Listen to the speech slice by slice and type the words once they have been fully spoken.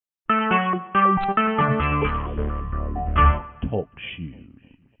Talk shoes.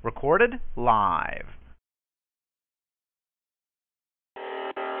 Recorded live.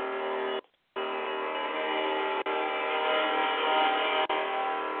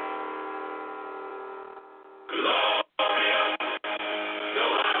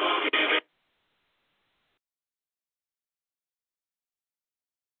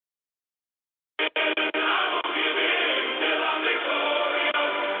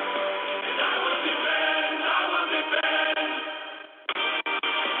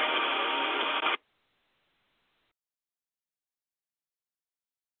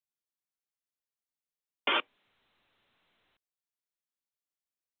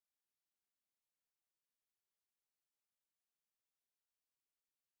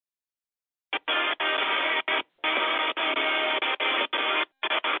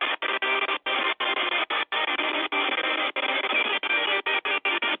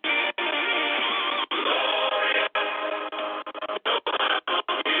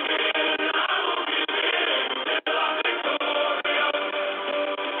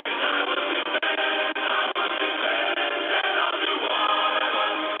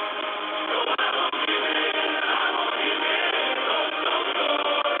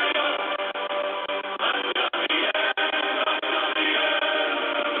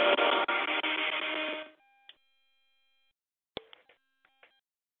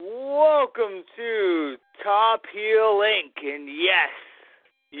 Welcome to Top Heel Inc. And yes,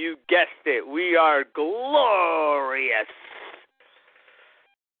 you guessed it, we are glorious.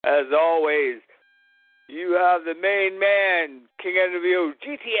 As always, you have the main man, King NWO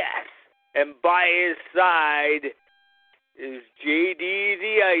GTS, and by his side is JD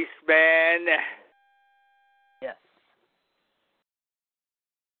the Iceman. Yes.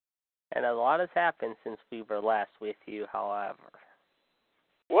 And a lot has happened since we were last with you, however.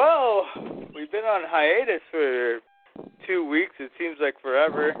 Well, we've been on hiatus for 2 weeks. It seems like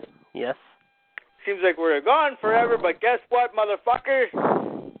forever. Yes. Seems like we're gone forever, but guess what, motherfuckers?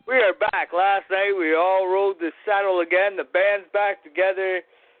 We are back. Last night we all rode the saddle again. The band's back together.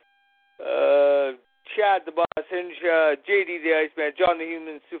 Chad the Boss Hinge, JD the Iceman, John the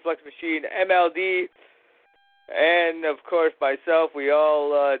Human Suplex Machine, MLD, and of course myself. We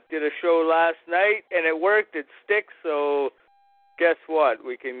all did a show last night, and it worked. It sticks, so guess what?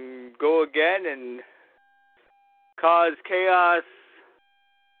 We can go again and cause chaos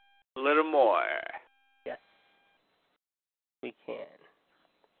a little more. Yes, we can.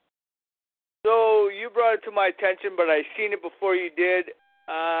 So you brought it to my attention, but I seen it before you did.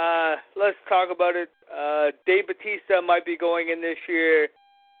 Let's talk about it. Dave Bautista might be going in this year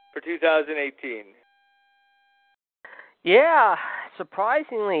for 2018. Yeah,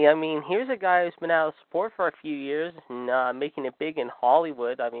 surprisingly. I mean, here's a guy who's been out of sport for a few years and making it big in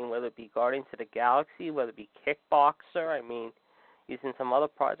Hollywood. I mean, whether it be Guardians of the Galaxy, whether it be Kickboxer. I mean, he's in some other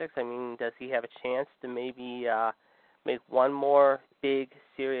projects. I mean, does he have a chance to maybe make one more big,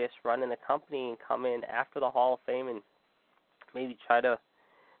 serious run in the company and come in after the Hall of Fame and maybe try to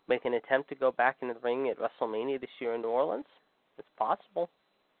make an attempt to go back into the ring at WrestleMania this year in New Orleans? It's possible.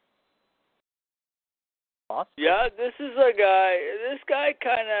 Yeah, this guy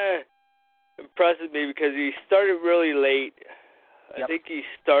kind of impresses me because he started really late. Yep. I think he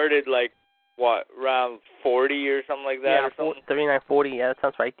started around 40 or something like that. Yeah, 39, 40, yeah, that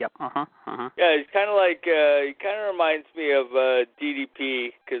sounds right, yep. Yeah, he's kind of like, he kind of reminds me of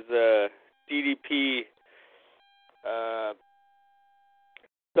DDP, because DDP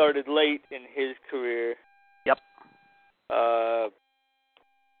started late in his career. Yep.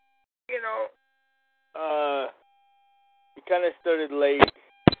 He kind of started late.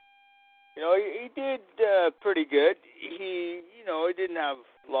 He did pretty good. He didn't have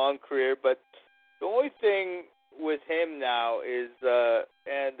a long career, but the only thing with him now is,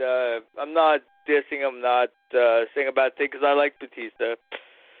 and I'm not dissing him, not saying a bad thing, because I like Batista,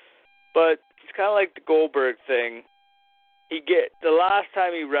 but it's kind of like the Goldberg thing. The last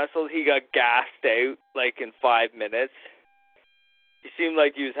time he wrestled, he got gassed out, in 5 minutes. He seemed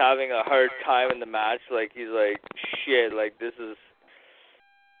like he was having a hard time in the match. He's like, shit, this is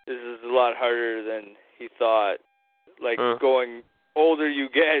a lot harder than he thought. Going older you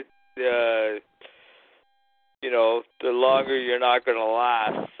get, the longer you're not going to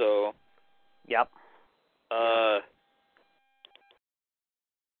last, so. Yep.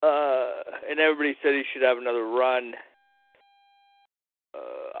 And everybody said he should have another run.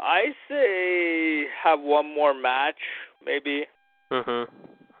 I say have one more match, maybe.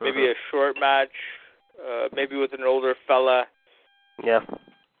 Maybe a short match, maybe with an older fella. Yeah.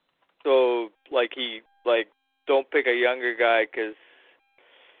 So, don't pick a younger guy, because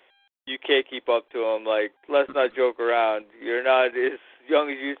you can't keep up to him. Like, let's not joke around. You're not as young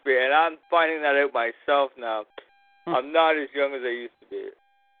as you used to be. And I'm finding that out myself now. I'm not as young as I used to be.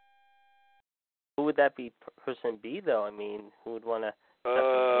 Who would that person be, though? I mean, who would want to...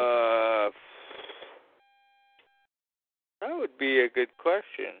 That would be a good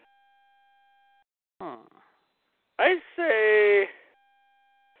question. I'd say...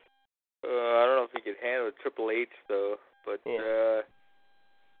 I don't know if he could handle Triple H, though. But, yeah.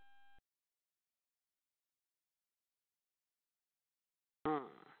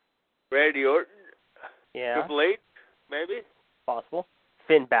 Randy Orton? Yeah. Triple H, maybe? Possible.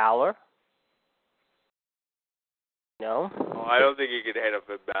 Finn Balor? No? Oh, I don't think he could handle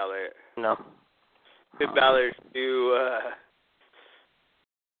Finn Balor. No. Finn Balor's too,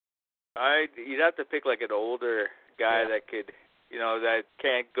 you'd have to pick like an older guy that could, that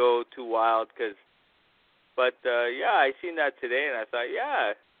can't go too wild. But I seen that today and I thought,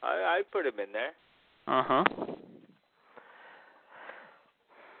 I'd put him in there. Uh-huh.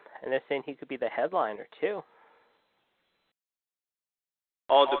 And they're saying he could be the headliner, too.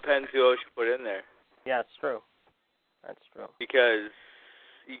 All depends who else you put in there. Yeah, it's true. That's true. Because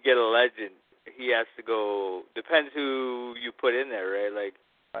you get a legend. He has to go, depends who you put in there, right? Like,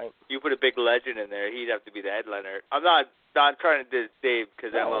 right. You put a big legend in there, he'd have to be the headliner. I'm not trying to diss Dave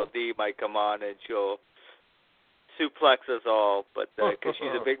because MLD might come on and she'll suplex us all, but because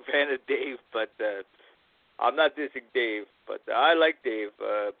she's a big fan of Dave, but I'm not dissing Dave, but I like Dave,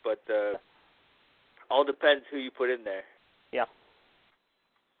 but all depends who you put in there. Yeah.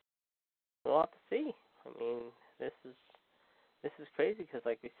 We'll have to see. I mean, this is crazy because,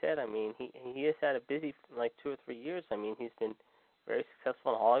 like we said, I mean, he has had a busy, 2 or 3 years. I mean, he's been very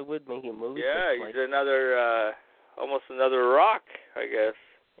successful in Hollywood, making movies. Yeah, he's another, almost another Rock, I guess.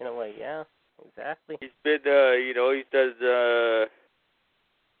 In a way, yeah, exactly. He's been, he does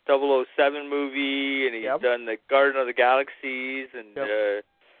 007 movie, and he's done the Garden of the Galaxies, and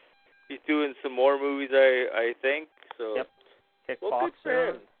he's doing some more movies, I think. So, well, good for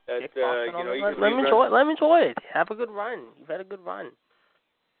him. That, let him enjoy it. Have a good run. You've had a good run.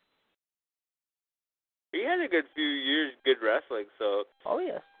 He had a good few years, good wrestling. So. Oh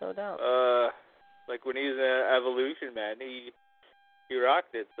yes, no doubt. Like when he was in Evolution, man, he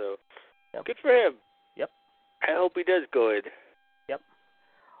rocked it. So. Good for him. Yep. I hope he does good. Yep.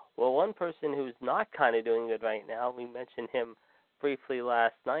 Well, one person who's not kind of doing good right now, we mentioned him briefly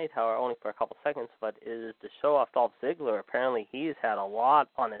last night, however, only for a couple seconds, but is the show-off Dolph Ziggler. Apparently, he's had a lot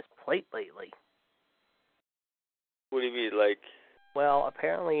on his plate lately. What do you mean, like? Well,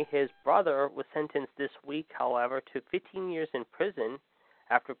 apparently his brother was sentenced this week, however, to 15 years in prison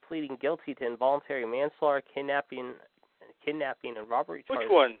after pleading guilty to involuntary manslaughter, kidnapping, and robbery charges.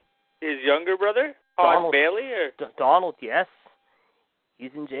 Which one? His younger brother? Donald Bailey? Or? Donald, yes.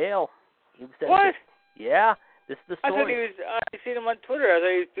 He's in jail. He was sentenced. What? Yeah. This is the story. I thought he was. I seen him on Twitter. I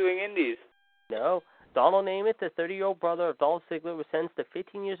thought he was doing indies. No. Donald Nemeth, the 30-year-old brother of Dolph Ziggler, was sentenced to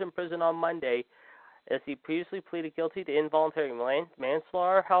 15 years in prison on Monday as he previously pleaded guilty to involuntary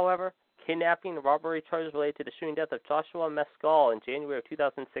manslaughter, however, kidnapping and robbery charges related to the shooting death of Joshua Mescal in January of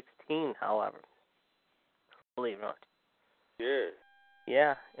 2016, however. Believe it or not. Yeah.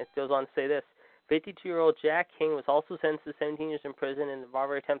 Yeah, it goes on to say this. 52-year-old Jack King was also sentenced to 17 years in prison in the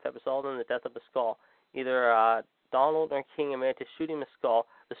robbery attempt that resulted in the death of Mescal. Either Donald or King admitted to shooting Mescal.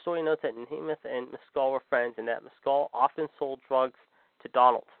 The story notes that Nemeth and Mescal were friends and that Mescal often sold drugs to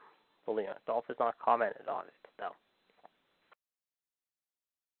Donald. Believe it, Dolph has not commented on it, though.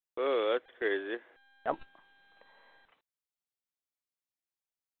 Oh, that's crazy. Yep.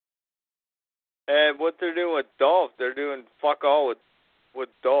 And what they're doing with Dolph, they're doing fuck all with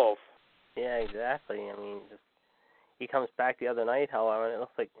Dolph. Yeah, exactly. I mean, he comes back the other night, however, and it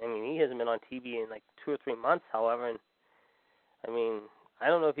looks like, he hasn't been on TV in 2 or 3 months, however, and, I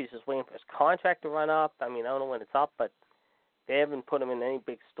don't know if he's just waiting for his contract to run up. I don't know when it's up, but they haven't put him in any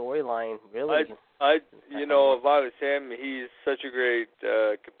big storyline, really. If I was him, he's such a great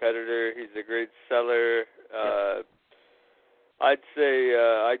competitor. He's a great seller. I'd say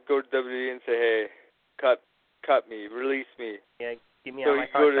I'd go to WWE and say, hey, cut me, release me. Yeah, give me so out my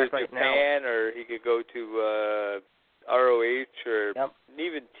he contract could go to right Japan, now. or he could go to ROH, or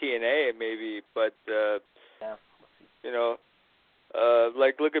even TNA maybe. But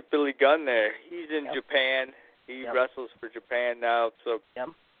look at Billy Gunn there. He's in Japan. He wrestles for Japan now. So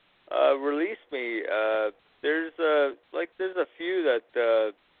release me. There's a few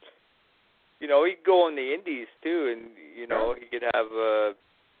that he could go on the indies too, and he could have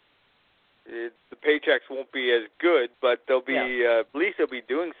the paychecks won't be as good, but they'll be at least he'll be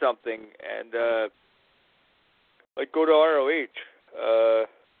doing something, and go to ROH.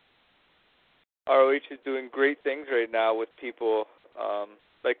 ROH is doing great things right now with people.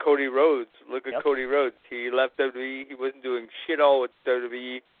 Like Cody Rhodes. Look at Cody Rhodes. He left WWE. He wasn't doing shit all with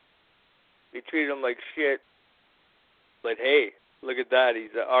WWE. They treated him like shit. But hey, look at that.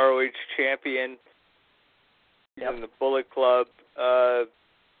 He's an ROH champion. He's in the Bullet Club.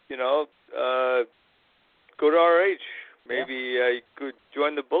 You know, go to ROH. Maybe you could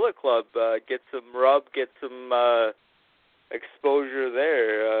join the Bullet Club. Get some rub. Get some exposure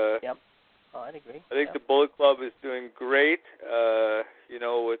there. I'd agree. I think the Bullet Club is doing great. You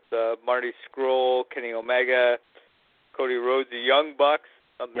know, with Marty Scurll, Kenny Omega, Cody Rhodes, the Young Bucks,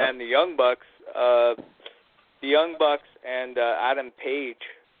 and the Young Bucks. The Young Bucks and Adam Page.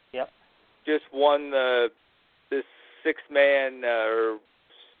 Just won this 6-man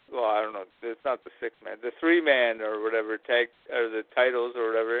well, I don't know. It's not the 6-man, the 3-man or whatever tag or the titles or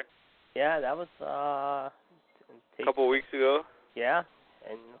whatever. Yeah, that was a couple weeks ago. Yeah,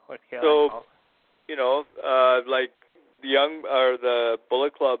 in North Carolina. So, you know, like the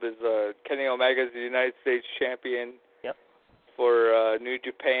Bullet Club is Kenny Omega is the United States champion. For New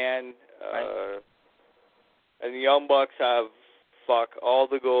Japan. And the Young Bucks have all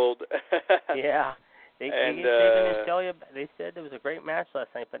the gold. They didn't tell you. They said there was a great match last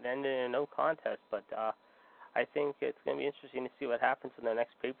night, but ended in a no contest. But I think it's going to be interesting to see what happens when the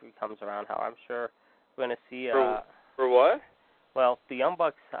next pay-per-view comes around. How I'm sure we're going to see. For what? Well, the Young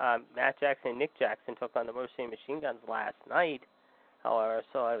Bucks, Matt Jackson and Nick Jackson took on the Motor City Machine Guns last night. However,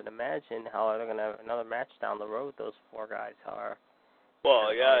 so I would imagine how they're going to have another match down the road. Those 4 guys are.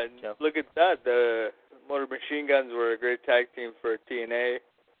 Well, yeah, and look at that. The Motor Machine Guns were a great tag team for TNA.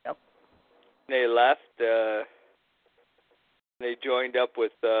 They left. They joined up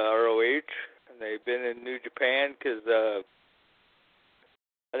with ROH, and they've been in New Japan because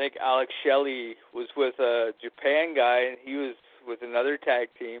I think Alex Shelley was with a Japan guy, and he was with another tag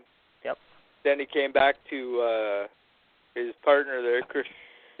team. Then he came back to his partner there, Chris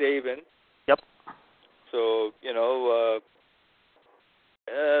Sabin. So, you know,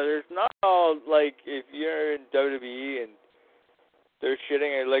 there's not all, like, if you're in WWE and they're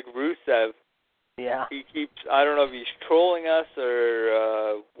shitting at, like, Rusev. He keeps, I don't know if he's trolling us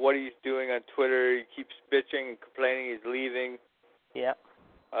or what he's doing on Twitter. He keeps bitching and complaining he's leaving.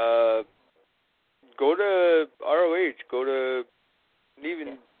 Go to ROH. Go to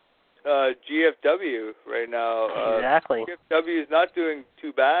even GFW right now. GFW is not doing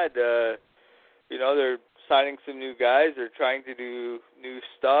too bad. You know, they're signing some new guys. They're trying to do new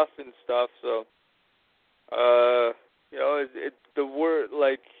stuff and stuff. So, you know, the word,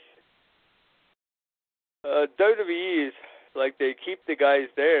 like, WWE is, like, they keep the guys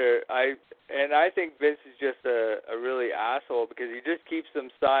there. I think Vince is just a really asshole because he just keeps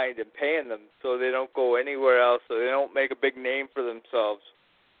them signed and paying them so they don't go anywhere else, so they don't make a big name for themselves.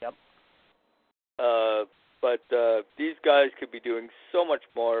 But these guys could be doing so much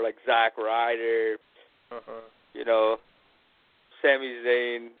more, like Zack Ryder, you know, Sami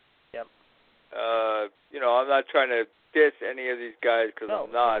Zayn. You know, I'm not trying to diss any of these guys because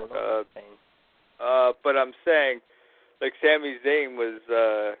I'm not. But I'm saying, like, Sami Zayn was,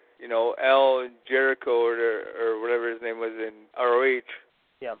 you know, L and Jericho or whatever his name was in ROH.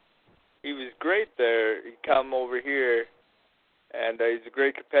 He was great there. He come over here, and he's a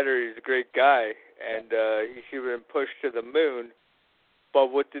great competitor. He's a great guy, and he should have been pushed to the moon.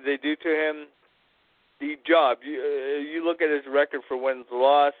 But what did they do to him? The job. You look at his record for wins and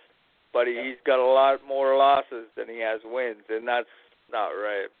loss, but he's got a lot more losses than he has wins, and that's not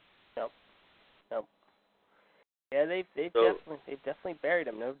right. Yeah, they've definitely buried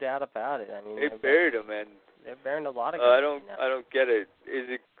him, no doubt about it. I mean, they buried him, and they're burying a lot of guys. I don't get it. Is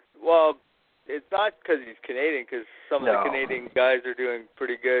it? Well, it's not because he's Canadian, because some of the Canadian guys are doing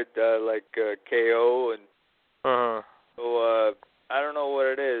pretty good, like KO and. So I don't know what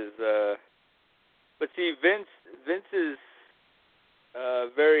it is. But see, Vince is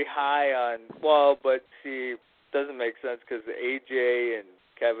very high on. Well, but see, doesn't make sense because AJ and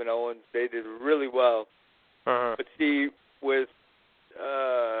Kevin Owens, they did really well. But see, with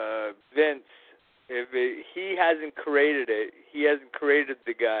Vince, he hasn't created it. He hasn't created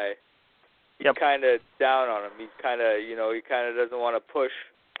the guy. He's kind of down on him. He's kind of, you know, he kind of doesn't want to push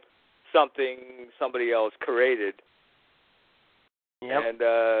something somebody else created. And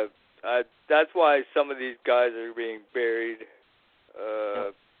that's why some of these guys are being buried.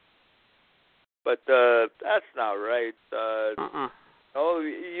 But that's not right.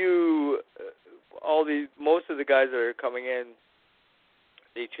 Most of the guys that are coming in,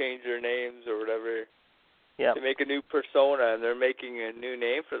 they change their names or whatever. They make a new persona, and they're making a new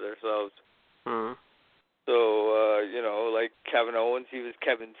name for themselves. So, you know, like Kevin Owens, he was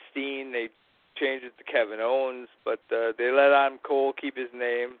Kevin Steen. They changed it to Kevin Owens, but they let Adam Cole keep his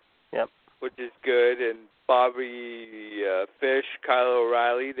name, Yep. which is good, and Bobby Fish, Kyle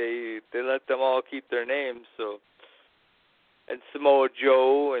O'Reilly, they let them all keep their names, so, and Samoa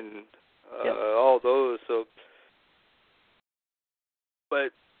Joe and all those, so,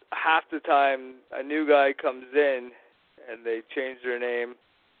 but half the time a new guy comes in and they change their name,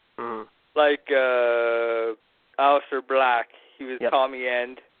 like Aleister Black, he was Tommy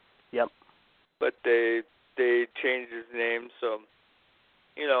End, but they changed his name, so,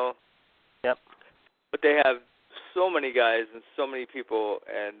 you know, but they have so many guys and so many people,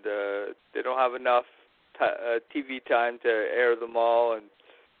 and they don't have enough TV time to air them all, and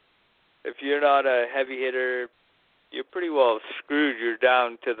if you're not a heavy hitter, you're pretty well screwed. You're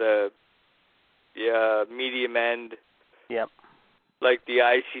down to the medium end, like the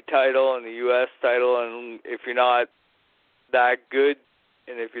IC title and the US title, and if you're not that good,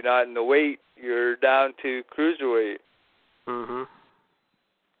 and if you're not in the weight, you're down to cruiserweight.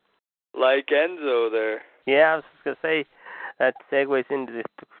 Like Enzo there. Yeah, I was just gonna say that segues into the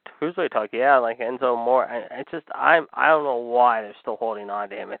cruiserweight talk. Yeah, like Enzo Moore. I don't know why they're still holding on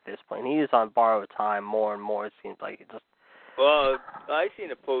to him at this point. He is on borrowed time more and more. It seems like it just. Well, I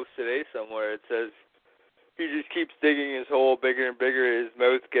seen a post today somewhere. It says he just keeps digging his hole bigger and bigger. His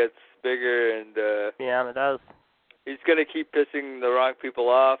mouth gets bigger, and yeah, it does. He's gonna keep pissing the wrong people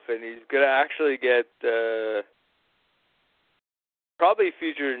off, and he's gonna actually get probably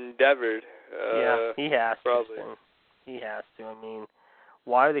featured in Endeavored. Yeah, he has probably. to. He has to. I mean,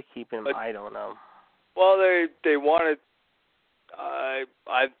 why are they keeping him? I don't know. Well, they wanted.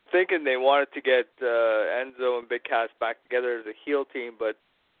 I'm thinking they wanted to get Enzo and Big Cass back together as a heel team, but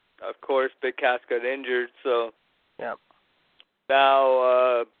of course Big Cass got injured, so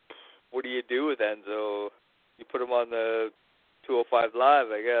now what do you do with Enzo? You put him on the 205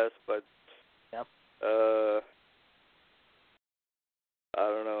 Live, I guess, but I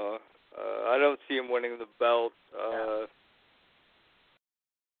don't know. I don't see him winning the belt.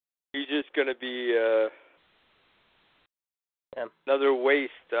 He's just going to be another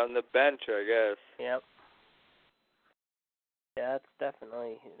waste on the bench, I guess. Yep. Yeah, that's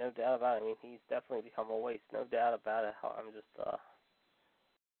definitely, no doubt about it. I mean, he's definitely become a waste, no doubt about it. I'm just, it's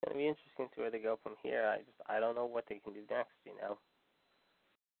going to be interesting to where they go from here. I don't know what they can do next, you know.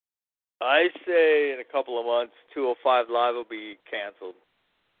 I say in a couple of months, 205 Live will be canceled.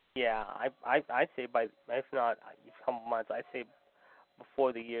 Yeah, I'd say if not a couple months, I'd say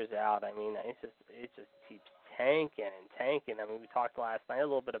before the year's out. I mean, it just keeps tanking and tanking. I mean, we talked last night a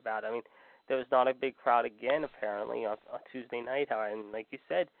little bit about it. I mean, there was not a big crowd again, apparently, on Tuesday night. And like you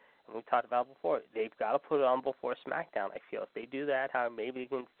said, and we talked about before, they've got to put it on before SmackDown, I feel. If they do that, maybe they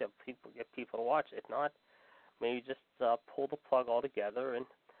can get people to watch. If not, maybe just pull the plug altogether and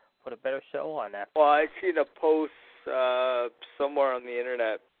put a better show on that. Well, I seen a post somewhere on the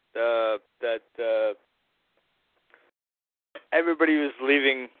internet that everybody was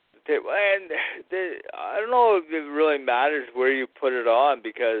leaving the table. And I don't know if it really matters where you put it on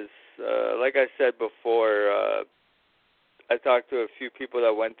because, like I said before, I talked to a few people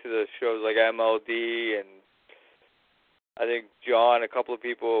that went to the shows like MLD, and I think John, a couple of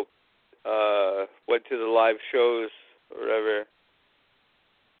people went to the live shows or whatever.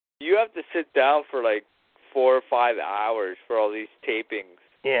 You have to sit down for like 4 or 5 hours for all these tapings.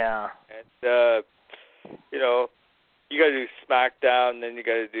 Yeah. And, you know, you got to do SmackDown, then you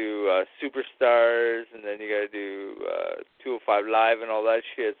got to do Superstars, and then you got to do 205 Live and all that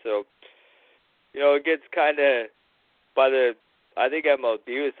shit. So, you know, it gets kind of, I think MLD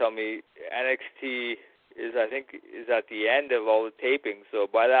was telling me NXT is at the end of all the tapings. So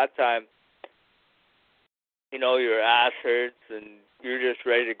by that time, you know, your ass hurts and you're just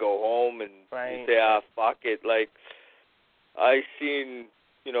ready to go home and you say, fuck it. Like, I seen,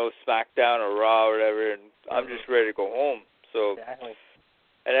 you know, SmackDown or Raw or whatever, and I'm just ready to go home. So,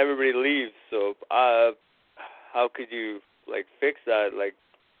 and everybody leaves. So, how could you, like, fix that? Like,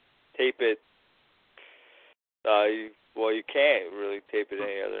 tape it. You can't really tape it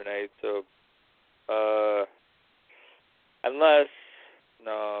any other night. So, unless,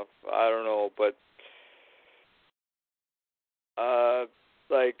 no, I don't know, but,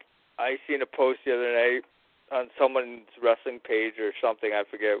 like, I seen a post the other night on someone's wrestling page or something, I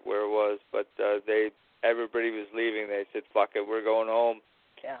forget where it was, but everybody was leaving. They said, fuck it, we're going home.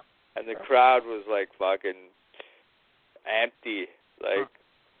 Yeah. And the crowd was, like, fucking empty. Like,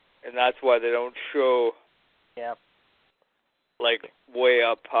 and that's why they don't show, like, way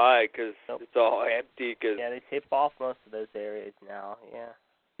up high, because it's all empty. Cause, yeah, they tape off most of those areas now,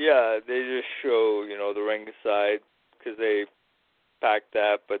 Yeah, they just show, you know, the ring side, because they pack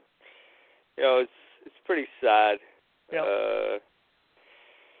that, but it's pretty sad. Yep.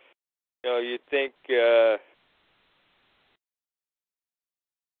 You think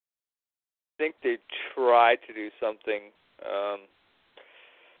they try to do something,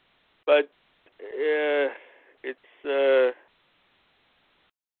 but it's a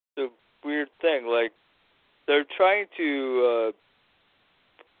weird thing. Like, they're trying to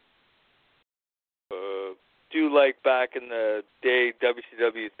do like back in the day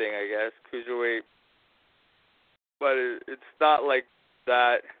WCW thing, I guess, cruiserweight, but it's not like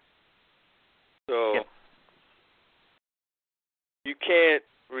that. So yep. you can't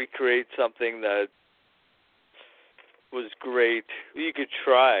recreate something that was great. You could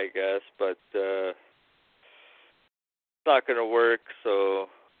try, I guess, but it's not going to work. So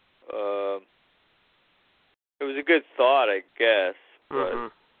it was a good thought, I guess, but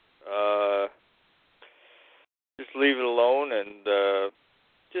just leave it alone and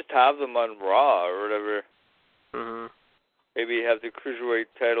just have them on Raw or whatever. Maybe have the Cruiserweight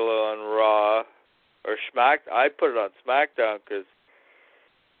title on Raw or SmackDown. I'd put it on SmackDown because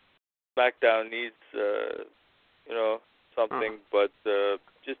SmackDown needs, something. But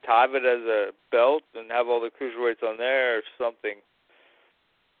just have it as a belt and have all the Cruiserweights on there or something.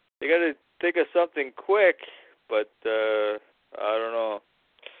 They got to think of something quick, but I don't know.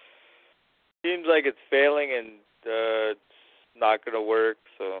 Seems like it's failing and it's not going to work.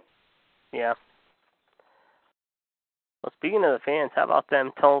 So yeah. Well, speaking of the fans, how about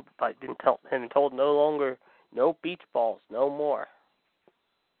them told no beach balls, no more.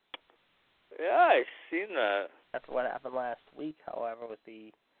 Yeah, I've seen that. That's what happened last week, however, with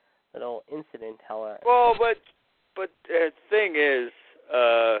the little incident. However. Well, but the thing is,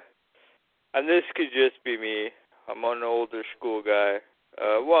 and this could just be me. I'm an older school guy.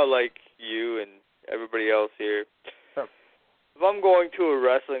 Like you and everybody else here. Sure. If I'm going to a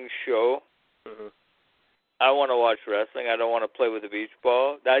wrestling show, I want to watch wrestling. I don't want to play with a beach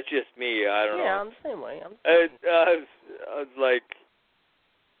ball. That's just me. I don't know. Yeah, I'm the same way.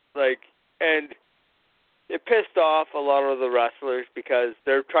 And it pissed off a lot of the wrestlers because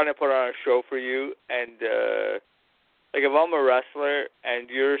they're trying to put on a show for you. And like, if I'm a wrestler and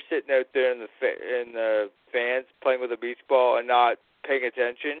you're sitting out there in the fans playing with a beach ball and not paying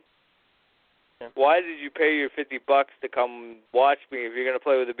attention, why did you pay your $50 to come watch me if you're going to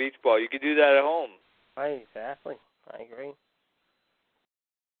play with a beach ball? You could do that at home. Right, exactly. I agree.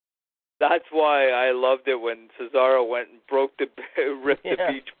 That's why I loved it when Cesaro went and ripped the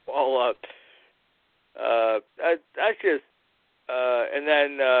beach ball up. That's just, and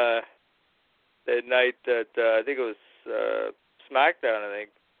then the night that I think it was SmackDown, I think.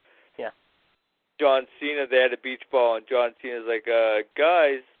 Yeah. John Cena, they had a beach ball, and John Cena's like,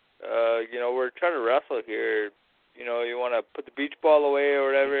 guys, we're trying to wrestle here. You want to put the beach ball away or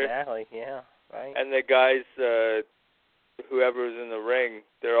whatever. Exactly. Yeah. Right. And the guys, whoever was in the ring,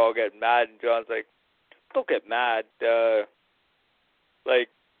 they're all getting mad, and John's like, don't get mad.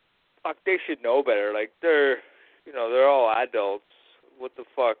 Fuck, they should know better. Like, they're all adults. What the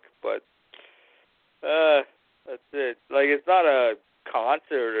fuck? But that's it. Like, it's not a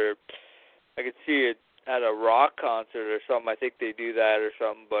concert, or I could see it at a rock concert or something. I think they do that or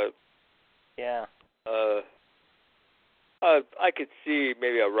something, but yeah. I could see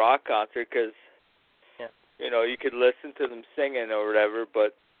maybe a rock concert because, you could listen to them singing or whatever,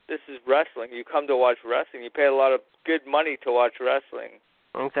 but this is wrestling. You come to watch wrestling. You pay a lot of good money to watch wrestling.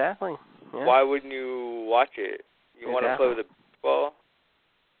 Exactly. Yeah. Why wouldn't you watch it? You want to play with a beach ball?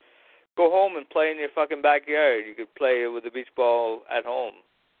 Go home and play in your fucking backyard. You could play with a beach ball at home.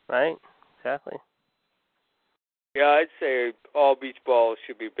 Right. Exactly. Yeah, I'd say all beach balls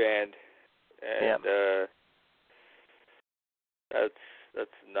should be banned. And that's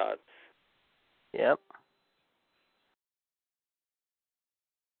nuts. Yep.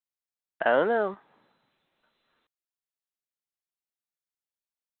 I don't know.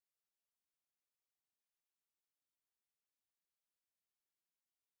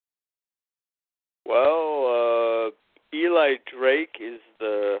 Well, Eli Drake is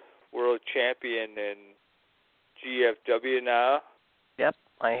the world champion in GFW now. Yep,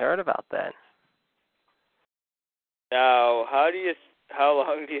 I heard about that. Now, how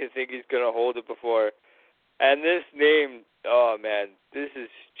long do you think he's going to hold it before? And this name, oh man, this is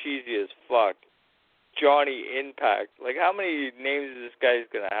cheesy as fuck. Johnny Impact. Like, how many names is this guy's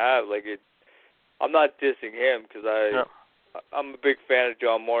going to have? Like, I'm not dissing him because I'm a big fan of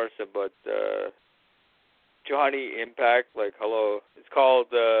John Morrison, but Johnny Impact, like, hello. It's called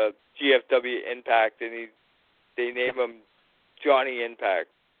GFW Impact, and they name him Johnny Impact.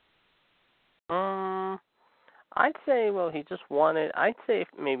 I'd say, well, he just won it. I'd say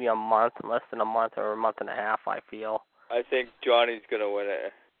maybe a month, less than a month, or a month and a half, I feel. I think Johnny's going to win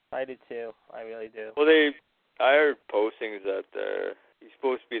it. I do, too. I really do. Well, I heard postings that he's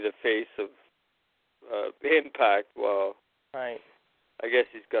supposed to be the face of Impact. Well, Right. I guess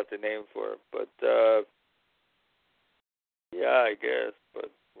he's got the name for it. But, yeah, I guess.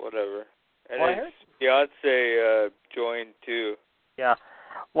 But whatever. And Well, his fiance joined, too. Yeah.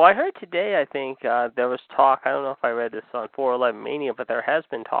 Well, I heard today, I think, there was talk, I don't know if I read this on 411 Mania, but there has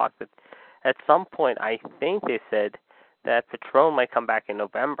been talk that at some point, I think they said that Patron might come back in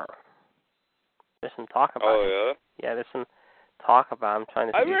November. There's some talk about it. Oh, yeah? Yeah, there's some talk about it. I'm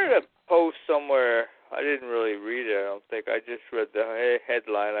trying to I see. read a post somewhere. I didn't really read it, I don't think. I just read the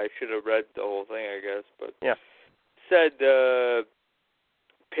headline. I should have read the whole thing, I guess. But Yeah. Said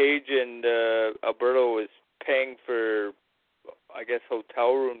Paige and Alberto was paying for, I guess,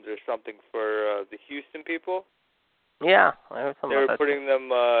 hotel rooms or something for the Houston people. Yeah, I heard something They were about that. putting them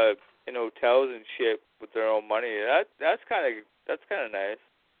in hotels and shit with their own money. That's kind of nice.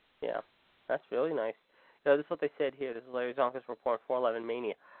 Yeah, that's really nice. This is what they said here. This is Larry Zonka's report, 411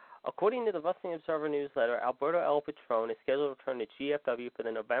 Mania. According to the Wrestling Observer newsletter, Alberto El Patron is scheduled to return to GFW for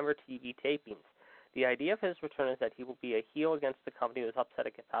the November TV tapings. The idea of his return is that he will be a heel against the company who was upset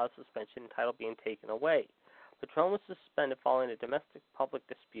at Capal's suspension and title being taken away. Patron was suspended following a domestic public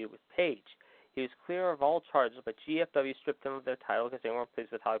dispute with Paige. He was clear of all charges, but GFW stripped him of their title because they weren't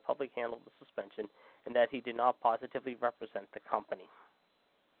pleased with how he publicly handled the suspension and that he did not positively represent the company.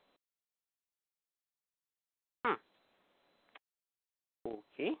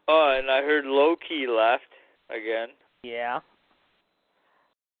 Okay. Oh, and I heard Low-Key left again. Yeah.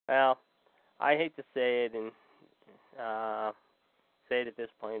 Well, I hate to say it and say it at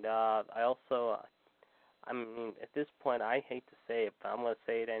this point. I mean, at this point, I hate to say it, but I'm going to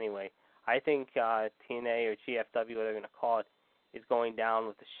say it anyway. I think TNA or GFW, whatever they're going to call it, is going down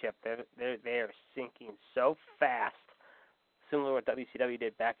with the ship. They are sinking so fast, similar to what WCW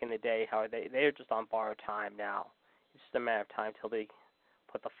did back in the day. How they're just on borrowed time now. It's just a matter of time till they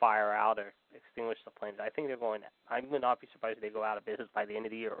put the fire out or extinguish the flames. I think they're going. I would not be surprised if they go out of business by the end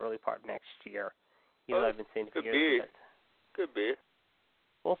of the year, early part of next year. Even though I've been saying it for years. Could be.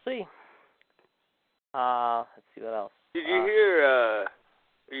 We'll see. Let's see what else. Did you hear?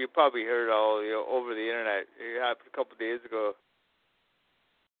 You probably heard all over the internet. It happened a couple of days ago.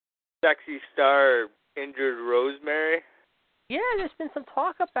 Sexy Star injured Rosemary. Yeah, there's been some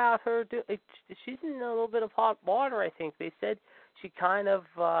talk about her. She's in a little bit of hot water, I think. They said she kind of,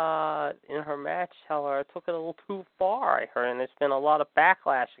 in her match, took it a little too far, I heard, and there's been a lot of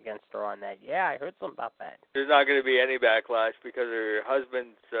backlash against her on that. Yeah, I heard something about that. There's not going to be any backlash because her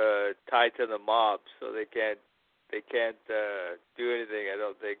husband's tied to the mob, so they can't do anything, I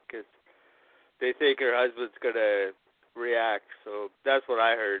don't think, because they think her husband's going to react. So that's what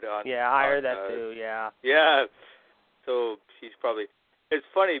I heard. I heard that too, yeah. Yeah, so she's probably... It's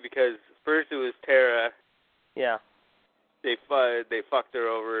funny because first it was Tara. Yeah. They fucked her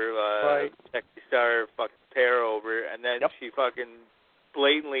over. Right. Sexy Star fucked Tara over, and then she fucking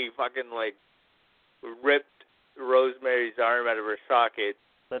blatantly ripped Rosemary's arm out of her socket.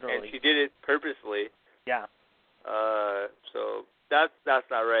 Literally. And she did it purposely. Yeah. So that's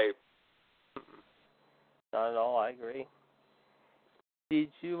not right. Not at all. I agree. Did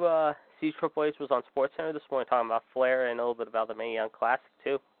you see Triple H was on SportsCenter this morning talking about Flair and a little bit about the Mae Young Classic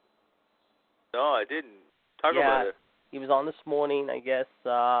too? No, I didn't. Talk about it. He was on this morning, I guess.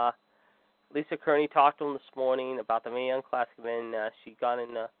 Lisa Kearney talked to him this morning about the Mae Young Classic. Then she got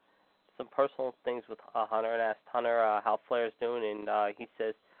into some personal things with Hunter and asked Hunter how Flair's doing, and he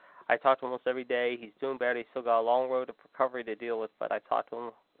says, I talk to him almost every day. He's doing better. He's still got a long road of recovery to deal with, but I talked to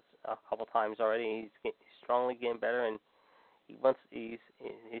him a couple times already. He's strongly getting better, and he's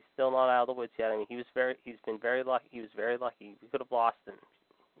still not out of the woods yet. I mean, he's been very lucky. He was very lucky. We could have lost him,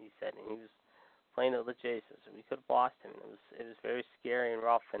 he said, and he was playing at the Jesus. We could have lost him. It was very scary and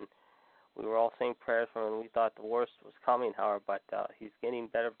rough, and we were all saying prayers for him, and we thought the worst was coming, however, but he's getting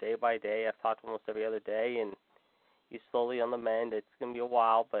better day by day. I've talked to him almost every other day, and he's slowly on the mend. It's going to be a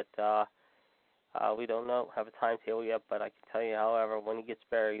while, but we don't have a timetable yet, but I can tell you, however, when he gets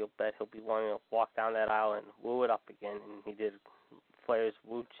better, you'll bet he'll be wanting to walk down that aisle and woo it up again, and he did Flair's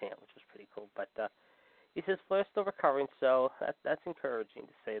woo chant, which was pretty cool, but he says Flair's still recovering, so that's encouraging,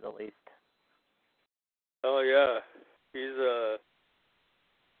 to say the least. Oh, yeah. He's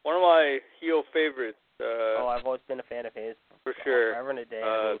one of my heel favorites. I've always been a fan of his. For sure. Forever and a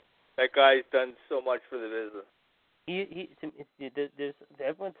day. That guy's done so much for the business.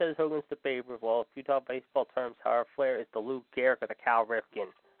 Everyone says Hogan's the Babe Ruth. Well, if you talk baseball terms, however, Flair is the Lou Gehrig or the Cal Ripken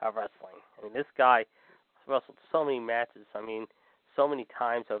of wrestling. I mean, this guy, wrestled so many matches. I mean, so many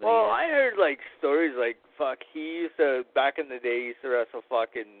times over the Well, years. I heard, like, stories like, fuck, he used to, back in the day, he used to wrestle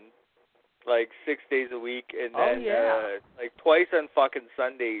fucking, like, 6 days a week, and then, like, twice on fucking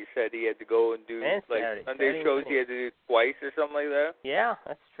Sunday, he said he had to go and do, And like, Saturday. Sunday shows he had to do twice or something like that. Yeah,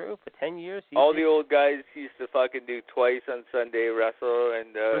 that's true. For 10 years. All the old guys used to fucking do twice on Sunday wrestle,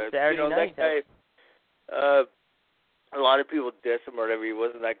 and, Saturday you know, night, that guy, a lot of people diss him or whatever. He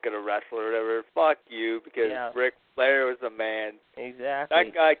wasn't that good a wrestler or whatever. Fuck you, because Ric Flair was a man. Exactly.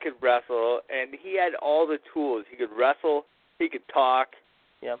 That guy could wrestle, and he had all the tools. He could wrestle. He could talk.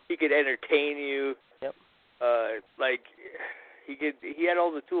 Yep. He could entertain you. Yep. Like, he had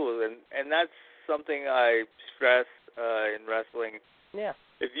all the tools, and that's something I stress in wrestling. Yeah.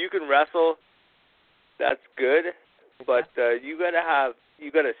 If you can wrestle, that's good, but you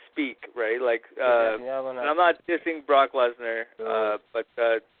gotta speak, right? Like, and I'm not dissing Brock Lesnar, but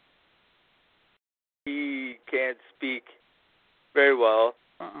he can't speak very well,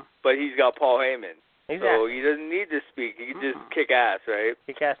 but he's got Paul Heyman. Exactly. So he doesn't need to speak. He can just kick ass, right?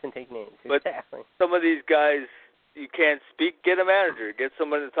 Kick ass and take names. But some of these guys, you can't speak, get a manager. Get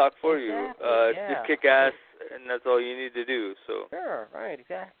someone to talk for you. Just kick ass, and that's all you need to do. So. Sure, right,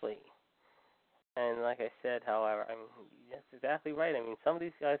 exactly. And like I said, however, I mean, that's exactly right. I mean, some of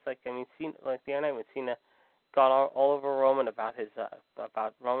these guys, like the other night when Cena got all over Roman about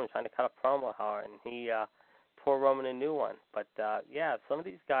about Roman trying to cut a promo, however, and he tore Roman a new one. But some of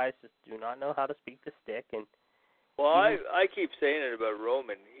these guys just do not know how to speak the stick. And well, I keep saying it about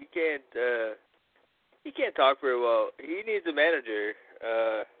Roman. He can't talk very well. He needs a manager.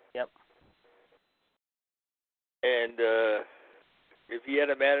 Yep. And if he had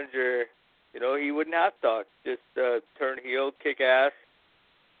a manager, you know, he wouldn't have to talk. Just turn heel, kick ass,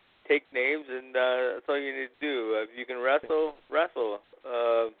 take names, and that's all you need to do. If you can wrestle, wrestle.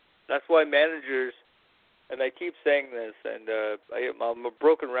 That's why managers, and I keep saying this, and I'm a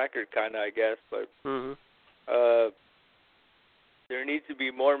broken record kind of, I guess, but there needs to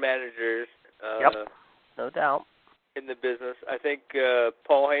be more managers. No doubt. In the business. I think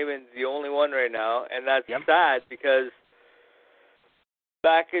Paul Heyman's the only one right now, and that's sad because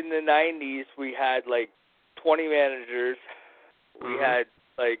back in the 90s, we had like 20 managers. We had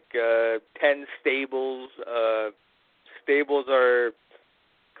like 10 stables. Stables are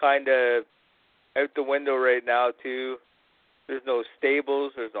kind of out the window right now, too. There's no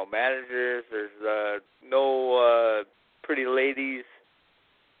stables. There's no managers. There's no pretty ladies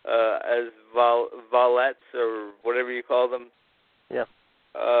as valettes or whatever you call them. Yeah.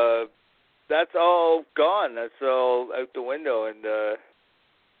 That's all gone. That's all out the window, and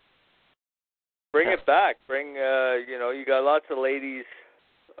bring it back. Bring, you got lots of ladies.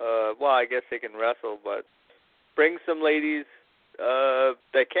 Well, I guess they can wrestle, but bring some ladies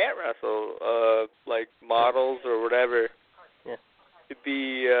that can't wrestle, like models or whatever, to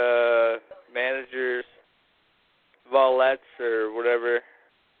be managers, valettes or whatever,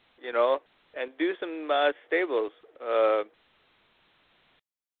 you know, and do some stables.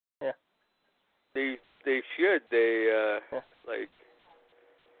 They should. They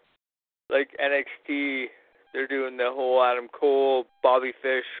like NXT. They're doing the whole Adam Cole, Bobby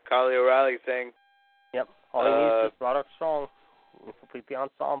Fish, Kyle O'Reilly thing. Yep. All he needs is Roderick Strong. Complete the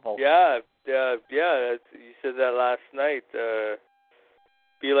ensemble. Yeah. You said that last night.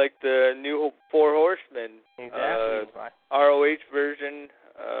 Be like the new Four Horsemen. Exactly. ROH version.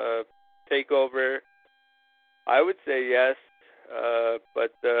 Takeover. I would say yes.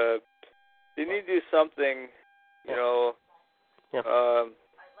 But they need to do something, you know. Yep.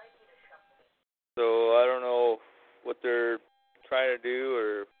 So I don't know what they're trying to do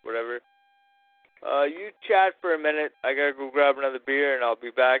or whatever. You chat for a minute. I gotta go grab another beer, and I'll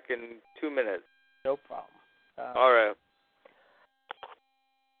be back in 2 minutes. No problem. All right.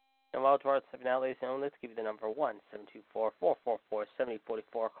 And while Gerard's stepping out, ladies and gentlemen, let's give you the number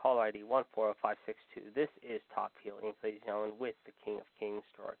 1-724-444-7044, caller ID 140562. This is Top Healing, ladies and gentlemen, with the King of Kings,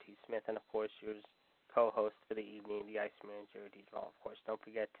 Gerard T. Smith, and of course, your co-host for the evening, the Iceman, Jared D. Of course, don't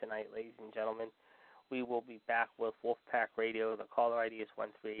forget tonight, ladies and gentlemen, we will be back with Wolfpack Radio. The caller ID is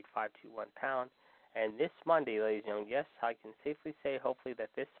 138-521#. And this Monday, ladies and gentlemen, yes, I can safely say, hopefully,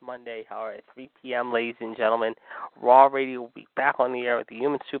 that this Monday, however, at 3 p.m., ladies and gentlemen, Raw Radio will be back on the air with the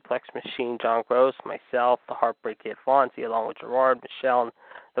Human Suplex Machine, John Gross, myself, the Heartbreak Kid Fonzie, along with Gerard, Michelle, and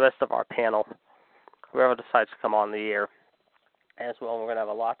the rest of our panel, whoever decides to come on the air. As well, we're going to have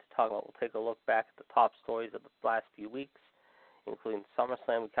a lot to talk about. We'll take a look back at the top stories of the last few weeks, including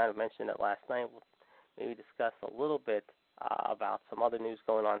SummerSlam. We kind of mentioned it last night. We'll maybe discuss a little bit about some other news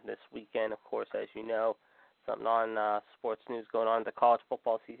going on this weekend. Of course, as you know, some non-sports news going on. The college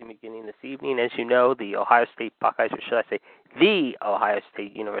football season beginning this evening. As you know, the Ohio State Buckeyes, or should I say the Ohio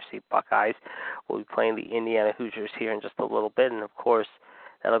State University Buckeyes, will be playing the Indiana Hoosiers here in just a little bit. And, of course,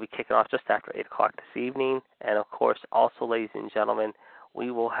 that'll be kicking off just after 8 o'clock this evening. And, of course, also, ladies and gentlemen,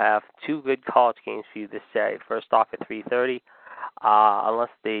 we will have 2 good college games for you this Saturday. First off at 3:30. Unless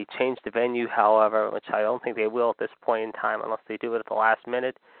they change the venue, however, which I don't think they will at this point in time, unless they do it at the last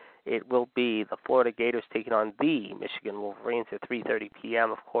minute. It will be the Florida Gators taking on the Michigan Wolverines at 3:30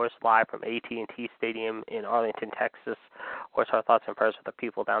 p.m., of course, live from AT&T Stadium in Arlington, Texas. Of course, our thoughts and prayers with the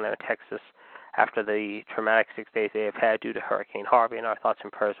people down there in Texas after the traumatic 6 days they have had due to Hurricane Harvey, and our thoughts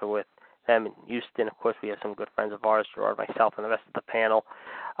and prayers are with them in Houston. Of course, we have some good friends of ours, Gerard, myself, and the rest of the panel.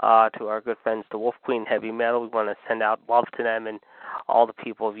 To our good friends, the Wolf Queen Heavy Metal, we want to send out love to them and all the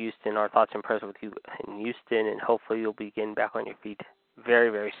people of Houston. Our thoughts and prayers with you in Houston, and hopefully you'll be getting back on your feet very,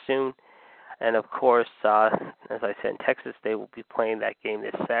 very soon. And, of course, as I said, in Texas, they will be playing that game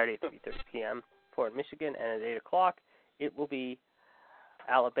this Saturday at 3:30 p.m. for Michigan, and at 8 o'clock, it will be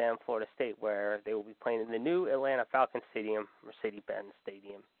Alabama, Florida State, where they will be playing in the new Atlanta Falcons Stadium, Mercedes-Benz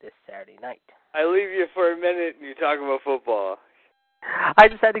Stadium, this Saturday night. I leave you for a minute and you talk about football. I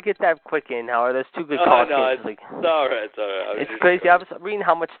just had to get that quick in, Howard. There's 2 good college games. It's all right. It's all right. It's crazy. I was reading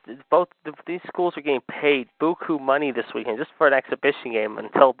how much these schools are getting paid buku money this weekend just for an exhibition game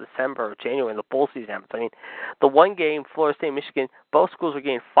until December or January when the bowl season happens. I mean, the one game, Florida State and Michigan, both schools are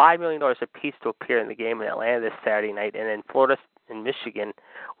getting $5 million apiece to appear in the game in Atlanta this Saturday night, and then Florida and Michigan,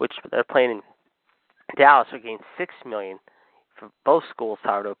 which they're playing in Dallas, are getting $6 million for both schools,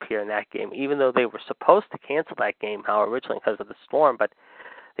 Howard, to appear in that game, even though they were supposed to cancel that game, Howard, originally because of the storm, but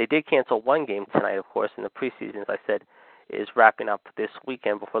they did cancel one game tonight, of course, in the preseason, as I said, is wrapping up this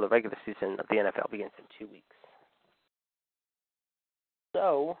weekend before the regular season of the NFL begins in 2 weeks.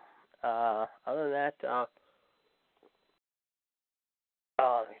 So, other than that,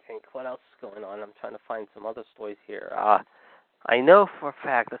 let me think, what else is going on? I'm trying to find some other stories here. I know for a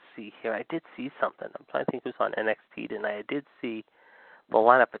fact, let's see here, I did see something. I'm trying to think who's on NXT tonight. I did see the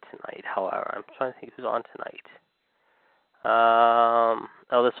lineup for tonight, however. I'm trying to think who's on tonight.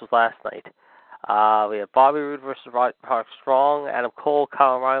 This was last night. We have Bobby Roode versus Roderick Strong, Adam Cole,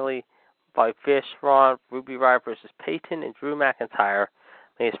 Kyle O'Reilly, Bobby Fish, Ron, Ruby Riott versus Peyton, and Drew McIntyre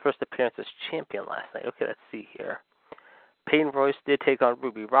made his first appearance as champion last night. Okay, let's see here. Peyton Royce did take on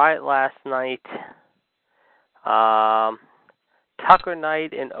Ruby Riott last night. Tucker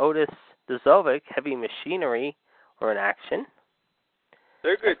Knight and Otis Dozovic, Heavy Machinery, were in action.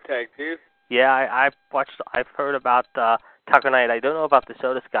 They're good tag teams. Yeah, I've heard about Tucker Knight. I don't know about this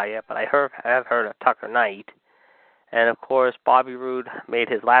Otis guy yet, but I have heard of Tucker Knight. And, of course, Bobby Roode made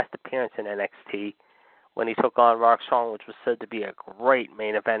his last appearance in NXT when he took on Roderick Strong, which was said to be a great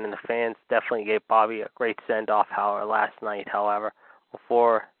main event, and the fans definitely gave Bobby a great send-off, however, last night, however,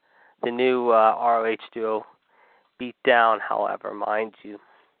 before the new ROH duo beat down, however, mind you,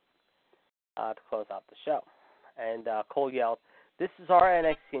 to close out the show. And Cole yelled, "This is our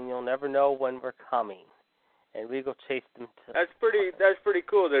NXT, and you'll never know when we're coming." And Regal chased them to... That's pretty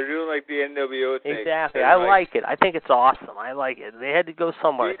cool. They're doing like the NWO thing. Exactly. I like it. I think it's awesome. I like it. They had to go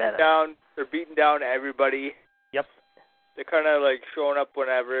somewhere. They're beating down everybody. Yep. They're kind of like showing up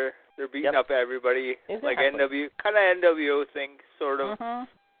whenever. They're beating up everybody. Exactly. Like NWO thing, sort of. Mm-hmm.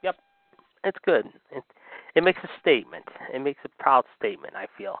 Yep. It's good. It makes a statement. It makes a proud statement, I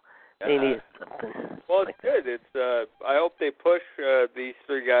feel. They need something. Well, like it's good. That. It's. I hope they push these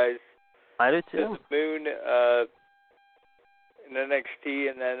 3 guys. I do too. To the moon in NXT,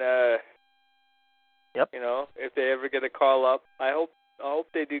 and then you know, if they ever get a call up, I hope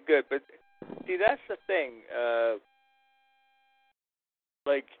they do good. But see, that's the thing.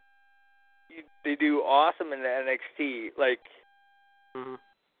 Like they do awesome in the NXT, like,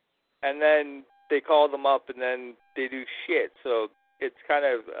 and then they call them up, and then they do shit. So it's kind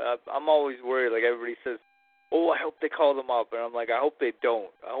of I'm always worried. Like everybody says, "Oh, I hope they call them up," and I'm like, I hope they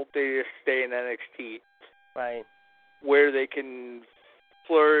don't. I hope they just stay in NXT, right, where they can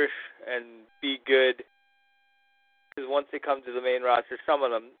flourish and be good. Because once they come to the main roster, some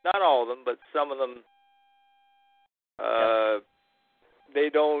of them, not all of them, but some of them, they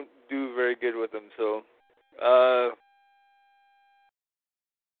don't do very good with them. So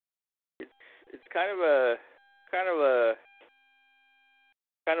it's kind of a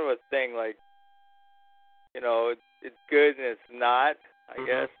thing. Like, you know, it's good and it's not, I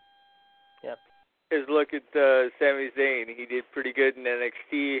guess. Yep. Because look at Sami Zayn. He did pretty good in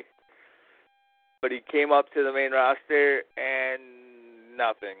NXT, but he came up to the main roster and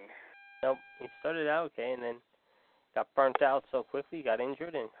nothing. Nope. He started out okay and then got burnt out so quickly, got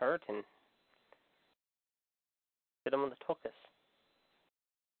injured and hurt, and Get him on the Tookus.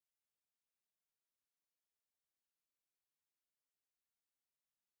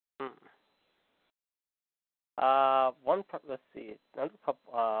 Let's see. Another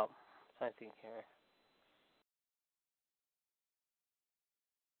couple. I'm trying to think here.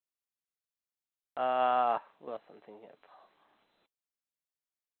 What else I'm thinking of?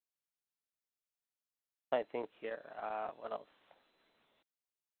 I think here. What else?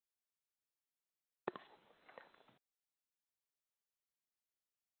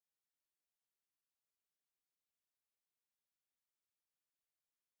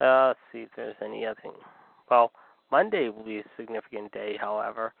 Let's see if there's any other thing. Well, Monday will be a significant day,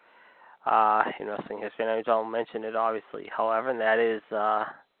 however. In wrestling history, and I'll mention it obviously. However, and that is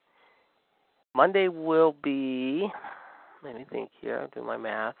Monday will be. Let me think here. I'll do my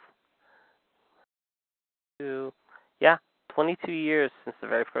math. 22 years since the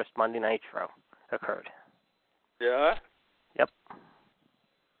very first Monday Nitro occurred. Yeah? Yep.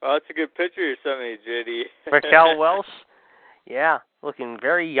 Oh, that's a good picture you sent me, JD. Raquel Welch, yeah, looking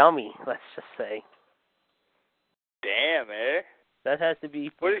very yummy, let's just say. Damn, eh? That has to be...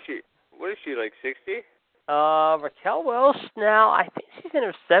 What is she, like 60? Raquel Welch now, I think she's in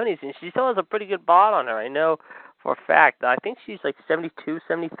her 70s, and she still has a pretty good bod on her. I know for a fact. I think she's like 72,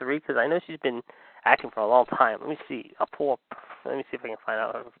 73, because I know she's been acting for a long time. Let me see. I'll pull up. Let me see if I can find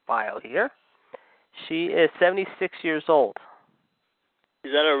out her bio here. She is 76 years old.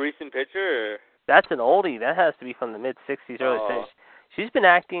 Is that a recent picture? Or? That's an oldie. That has to be from the mid-60s, early 70s. She's been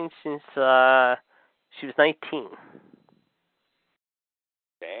acting since she was 19.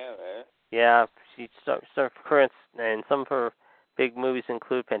 Damn, man. Yeah, she started her career, and some of her big movies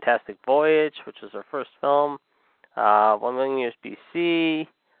include Fantastic Voyage, which was her first film, 1 Million Years BC,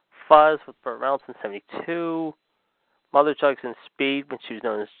 Fuzz with Burt Reynolds in 72, Mother Jugs and Speed when she was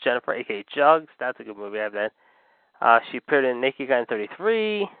known as Jennifer, a.k.a. Jugs. That's a good movie. I have that. She appeared in Naked Guy in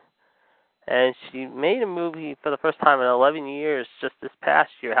 33, and she made a movie for the first time in 11 years just this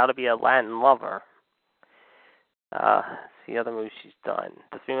past year, How to Be a Latin Lover. See other movies she's done.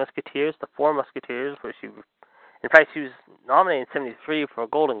 The Three Musketeers, The Four Musketeers, where she was nominated in 73 for a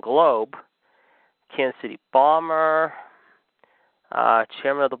Golden Globe. Kansas City Bomber,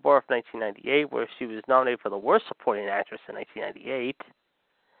 Chairman of the Board of 1998, where she was nominated for the Worst Supporting Actress in 1998.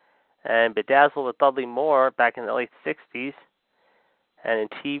 And Bedazzled with Dudley Moore back in the late 60s. And in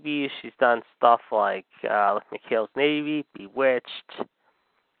TV, she's done stuff like McHale's Navy, Bewitched,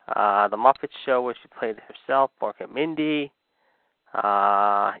 The Muppet Show, where she played herself, Mork and Mindy,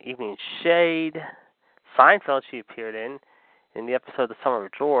 Evening Shade, Seinfeld she appeared in the episode The Summer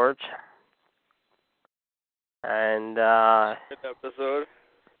of George. And, good episode.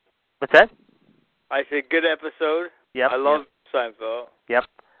 What's that? I said good episode. Yep. I love Seinfeld. Yep.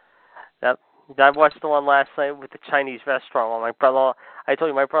 I watched the one last night with the Chinese restaurant one. I told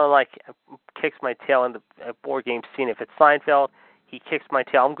you, my brother kicks my tail in the board game scene. If it's Seinfeld, he kicks my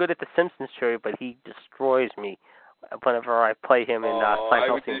tail. I'm good at the Simpsons trivia, but he destroys me whenever I play him in Seinfeld.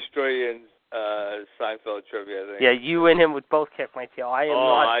 I would destroy you in Seinfeld trivia, I think. Yeah, you and him would both kick my tail. I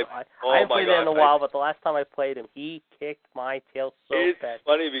haven't played it in a while, but the last time I played him, he kicked my tail so bad. It's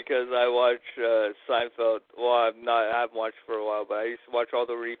funny because I watch Seinfeld. Well, I haven't watched for a while, but I used to watch all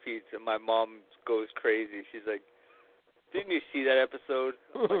the repeats, and my mom goes crazy. She's like, "Didn't you see that episode?"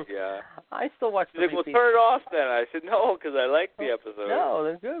 I'm like, "Yeah." I still watch the repeats. repeats. She's like, "Well, turn it off then." I said, "No, because I like the episode." No,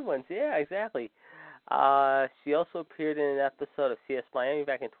 they're good ones. Yeah, exactly. She also appeared in an episode of CS Miami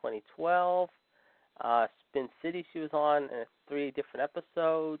back in 2012. Spin City she was on in 3 different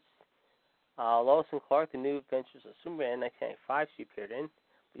episodes. Lois and Clark, The New Adventures of Superman in 1995 she appeared in.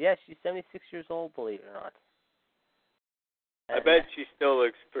 But yeah, she's 76 years old, believe it or not. I bet she still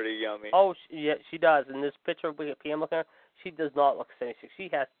looks pretty yummy. Oh, yeah, she does. In this picture of PM looking at her, she does not look 76.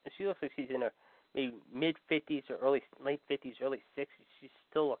 She looks like she's in her maybe mid-50s or late 50s, early 60s. She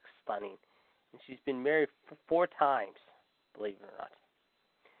still looks stunning. And she's been married 4 times, believe it or not.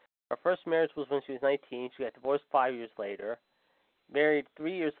 Her first marriage was when she was 19. She got divorced 5 years later. Married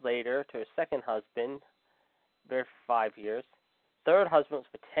 3 years later to her second husband, married for 5 years. Third husband was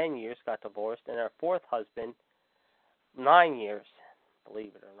for 10 years, got divorced. And her fourth husband, 9 years,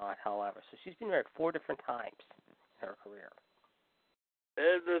 believe it or not, however. So she's been married 4 different times in her career.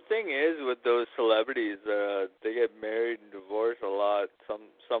 The thing is with those celebrities, they get married and divorced a lot,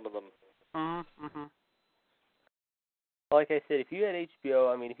 some of them. Mm-hmm. Like I said, if you had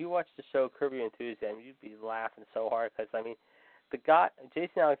HBO, if you watched the show Curb Your Enthusiasm, you'd be laughing so hard because,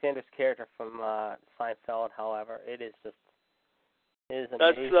 Jason Alexander's character from Seinfeld, however, it is amazing.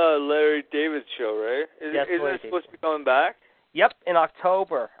 That's Larry David's show, right? Isn't it supposed to be coming back? Yep, in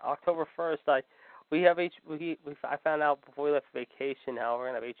October 1st. I found out before we left vacation how we're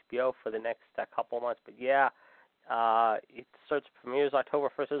gonna have HBO for the next couple of months. But yeah, it starts premieres October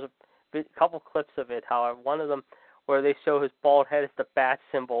 1st. There's a couple clips of it. However, one of them where they show his bald head as the bat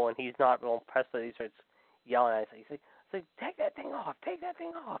symbol, and he's not real impressed with it. He starts yelling at us. He's like, take that thing off, take that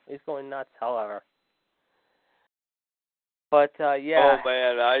thing off. He's going nuts. However, but yeah. Oh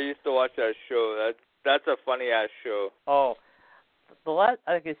man, I used to watch that show. That's a funny ass show. Oh. Like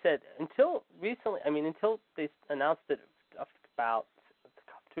I said, until recently, until they announced it about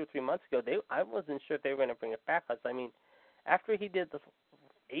 2 or 3 months ago, I wasn't sure if they were going to bring it back. Because, after he did the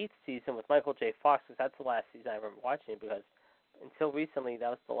 8th season with Michael J. Fox, because that's the last season I remember watching it, because until recently, that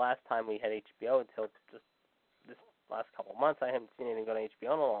was the last time we had HBO, until just this last couple of months. I haven't seen anything go to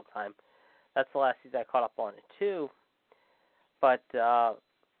HBO in a long time. That's the last season I caught up on it, too. But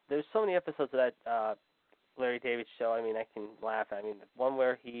there's so many episodes of that Larry David show. I can laugh. The one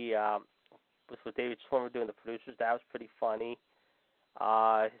where he was with David Schwimmer doing the producers, that was pretty funny.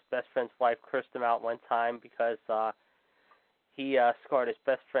 His best friend's wife cursed him out one time because he scarred his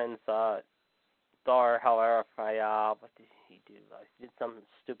best friend's daughter. However, what did he do? He did something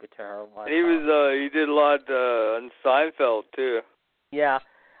stupid to her once. He did a lot on Seinfeld too. Yeah,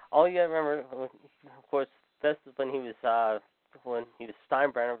 all you gotta remember, of course, this is when he was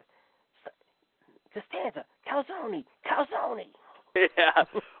Steinbrenner. Costanza, calzone. Yeah.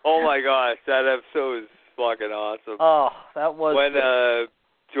 Oh my gosh, that episode was fucking awesome. Oh, that was when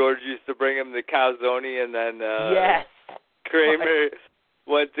George used to bring him the calzone, and then yes, Kramer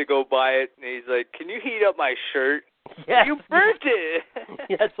went to go buy it, and he's like, "Can you heat up my shirt?" Yes. You burnt it.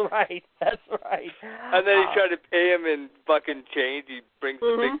 That's right. And then he tried to pay him in fucking change. He brings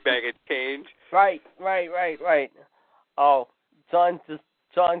a big bag of change. Right. Oh,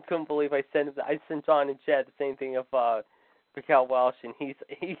 John couldn't believe I sent John in chat the same thing of Raquel Welch, and he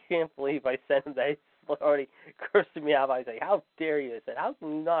can't believe I sent him that. He's already cursing me out. I was like, how dare you? I said, how can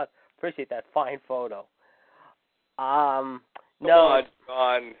you not appreciate that fine photo? No. Come on,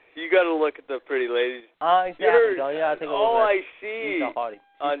 John. You got to look at the pretty ladies. Exactly, John. Yeah, I think all I see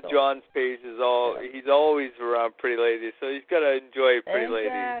on John's page is he's always around pretty ladies, so he's got to enjoy pretty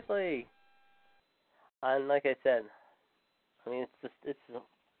ladies. Exactly. And like I said,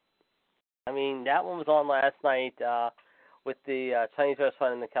 that one was on last night with the Chinese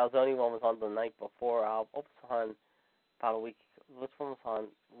restaurant, and the calzone one was on the night before. What was on about a week? Which one was on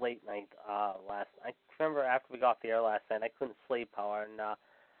late night last? I remember after we got off the air last night, I couldn't sleep, however, and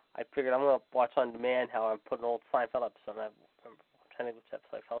I figured I'm going to watch on demand. How I'm putting an old Seinfeld episode. I'm trying to think which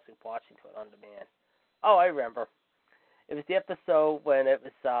episode I fell asleep watching to it on demand. Oh, I remember. It was the episode when it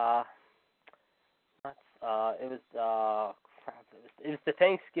was it was the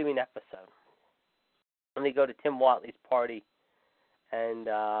Thanksgiving episode when they go to Tim Watley's party, and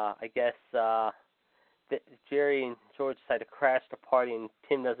I guess Jerry and George decide to crash the party, and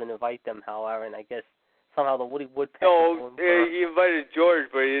Tim doesn't invite them. However, and I guess somehow the Woody Woodpecker. No, he invited George,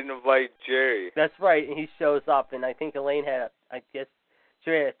 but he didn't invite Jerry. That's right, and he shows up, and I think Elaine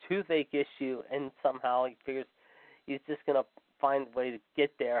Jerry had a toothache issue, and somehow he figures he's just gonna find a way to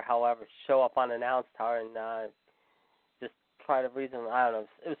get there. However, show up unannounced, and just try to reason. I don't know.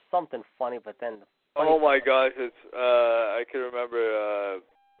 It was something funny, but then. Oh my gosh! It's I can remember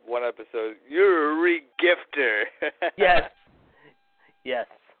one episode. You're a regifter. Yes.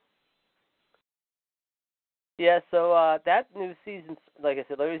 Yeah, so that new season, like I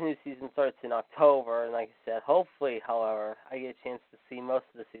said, Larry's new season starts in October, and like I said, hopefully, however, I get a chance to see most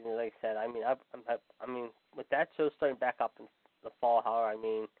of the season. Like I said, with that show starting back up in the fall,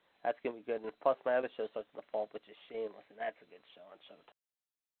 however, that's gonna be good. And plus, my other show starts in the fall, which is Shameless, and that's a good show on Showtime.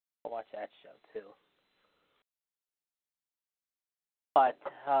 I'll watch that show too. But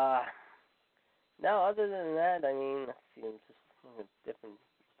no, other than that, let's see. I'm just different.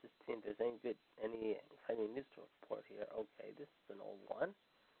 Just seeing if there's any exciting news to report here. Okay, this is an old one.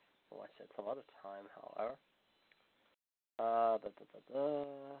 I'll watch that some other time. However, I'm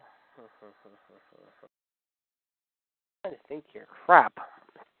trying to think here. Crap.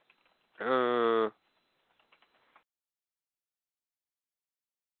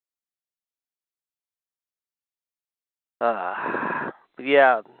 But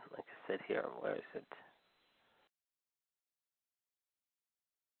yeah, like I said here, where is it?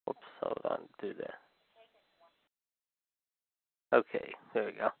 Oops, hold on, do that. Okay, there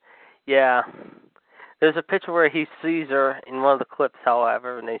we go. Yeah, there's a picture where he sees her in one of the clips,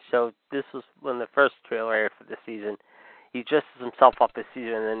 however, and they showed, this was when the first trailer aired for the season. He dresses himself up this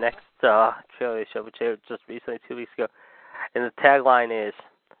season in the next trailer they showed, which aired just recently, 2 weeks ago. And the tagline is,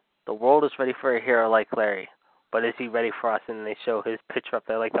 "The world is ready for a hero like Larry, but is he ready for us?" And they show his picture up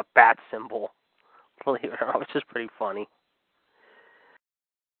there, like a bat symbol, believe it or not, which is pretty funny.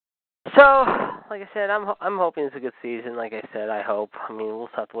 So, like I said, I'm hoping it's a good season. Like I said, I hope. I mean, we'll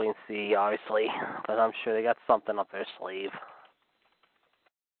have to wait and see, obviously, but I'm sure they got something up their sleeve.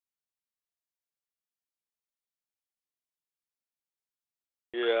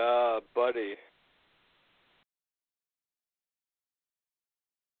 Yeah, buddy.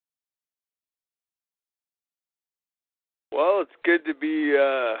 Well, it's good to be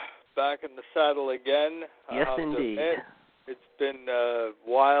back in the saddle again. Yes, I have indeed. to admit, it's been a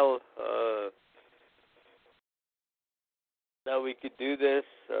while that we could do this.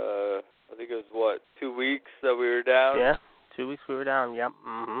 I think it was, 2 weeks that we were down? Yeah, 2 weeks we were down, yep.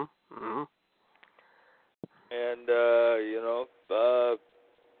 And,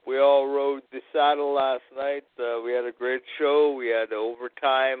 we all rode the saddle last night. We had a great show. We had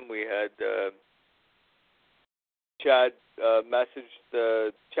overtime. We had Chad messaged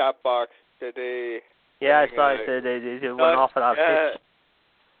the chat box today. Yeah, I saw it. They went off without pitch.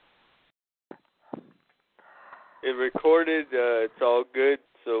 It recorded. It's all good,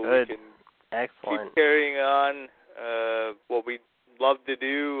 so good. We can Excellent. keep carrying on what we love to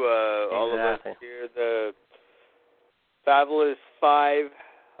do. Exactly. All of us here, the Fabulous Five,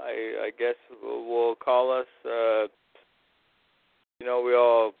 I guess we'll call us. We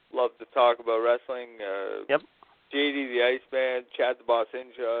all love to talk about wrestling. Yep. JD the Iceman, Chad the Boss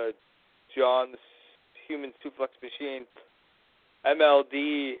Ninja, John the Human Suplex Machine,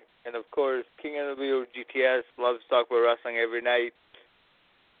 MLD, and of course King NWO GTS loves to talk about wrestling every night.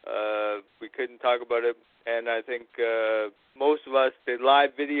 We couldn't talk about it, and I think most of us did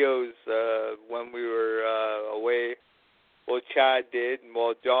live videos when we were away. Well, Chad did, and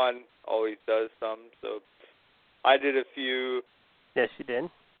John always does some. So I did a few. Yes, you did.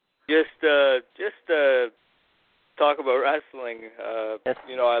 Just talk about wrestling. Yes.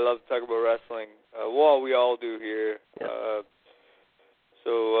 I love to talk about wrestling. We all do here. Yes.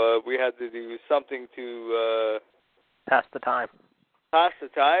 So we had to do something to pass the time. Pass the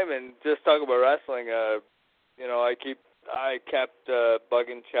time and just talk about wrestling. I kept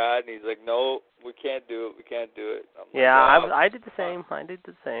bugging Chad, and he's like, "No, we can't do it. We can't do it." I'm yeah, like, I did the same. I did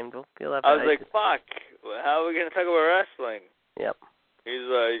the same. Don't feel that I bad. was like, "Fuck! How are we gonna talk about wrestling?" Yep. He's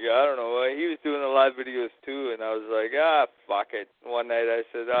like, I don't know. He was doing the live videos too, and I was like, fuck it. One night I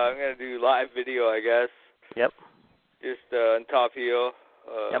said, I'm gonna do live video, I guess. Yep. Just on Top Heel,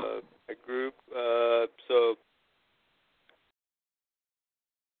 yep. a group.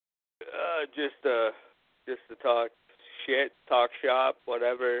 Just to talk shit, talk shop,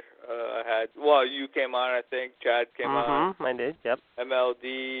 whatever. I had. You came on, I think. Chad came on. I did. Yep.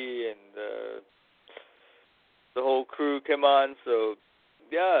 MLD and the whole crew came on. So.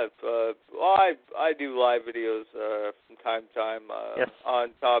 Yeah, I do live videos from time to time yes.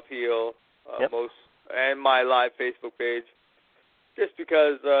 on Top Heel, yep. and my live Facebook page, just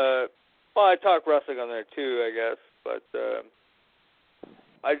because, I talk wrestling on there too, I guess, but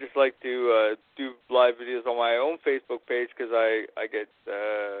I just like to do live videos on my own Facebook page because I get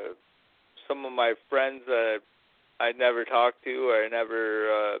some of my friends that I never talked to or I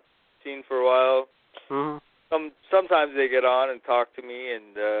never seen for a while. Mm-hmm. Sometimes they get on and talk to me,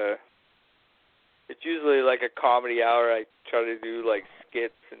 and it's usually like a comedy hour. I try to do like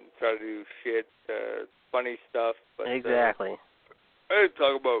skits and try to do shit, funny stuff. But, exactly. I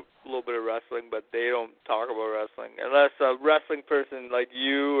talk about a little bit of wrestling, but they don't talk about wrestling unless a wrestling person like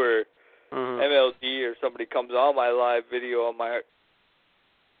you or MLD or somebody comes on my live video on my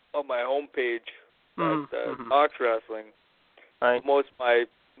homepage that talks wrestling. Right.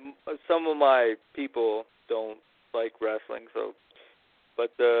 Some of my people don't like wrestling, so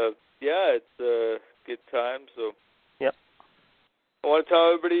it's a good time. So yep. I want to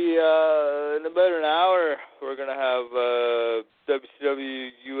tell everybody in about an hour we're gonna have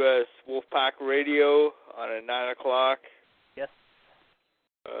WCW US Wolfpack Radio on at 9:00. Yes.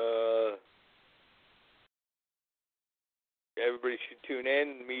 Everybody should tune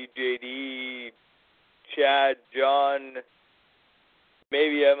in. Me, JD, Chad, John,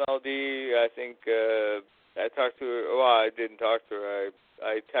 maybe MLD. I think I talked to her. Well, I didn't talk to her.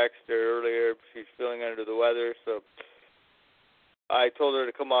 I texted her earlier. She's feeling under the weather, so I told her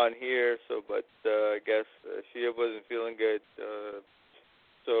to come on here. But I guess she wasn't feeling good.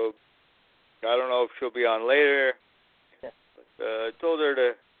 So I don't know if she'll be on later. Yeah. But I told her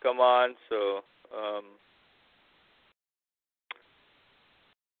to come on. So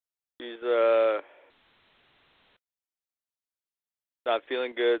she's not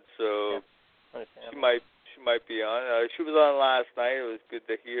feeling good. So she might be on. She was on last night. It was good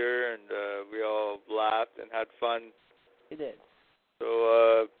to hear, and we all laughed and had fun. We did.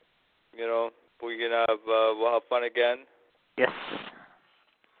 So, we can have we'll have fun again. Yes.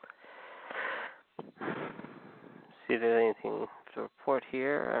 See if there's anything to report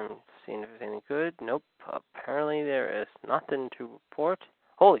here. I'm seeing if there's anything good. Nope. Apparently there is nothing to report.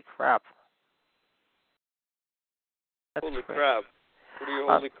 Holy crap. That's Holy great. crap. What are you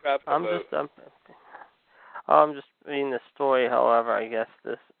holy crap about? I'm just reading the story, however, I guess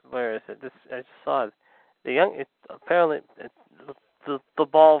where is it? I just saw it. The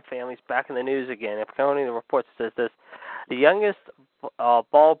Ball family's back in the news again. Apparently the report says this. The youngest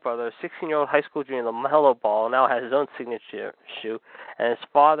Ball brother, 16-year-old high school junior LaMelo Ball, now has his own signature shoe, and his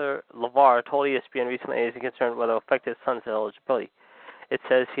father, LeVar, told ESPN recently he's concerned whether it will affect his son's eligibility. It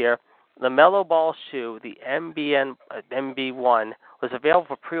says here, LaMelo Ball shoe, the MB1, was available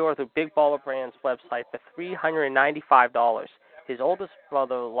for pre-order through Big Baller Brand's website for $395. His oldest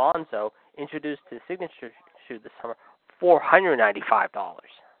brother, Lonzo, introduced his signature shoe this summer, $495.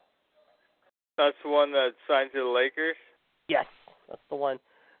 That's the one that signed to the Lakers? Yes, that's the one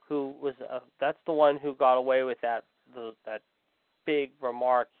who was. That's the one who got away with that big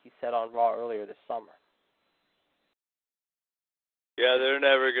remark he said on Raw earlier this summer. Yeah, they're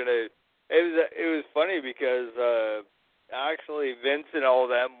never gonna. It was funny because actually Vince and all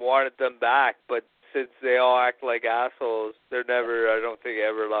them wanted them back, but since they all act like assholes, they're never. I don't think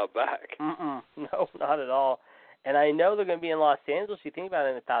ever allowed back. No, not at all. And I know they're going to be in Los Angeles. You think about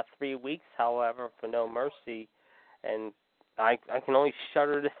it, in about 3 weeks, however, for No Mercy, and I can only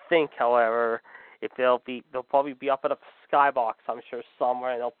shudder to think, however, if they'll probably be up at a skybox, I'm sure,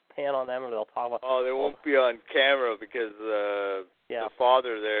 somewhere, and they'll pan on them or they'll talk about. Oh, they won't be on camera because the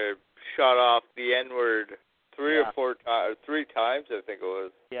father there shot off the N-word 3 times, I think it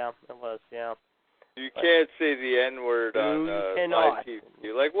was. Yeah, it was. Yeah. You can't say the N-word on live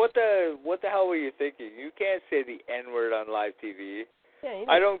TV. Like, what the hell were you thinking? You can't say the N-word on live TV. Yeah,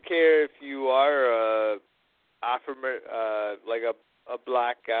 I don't care if you are like a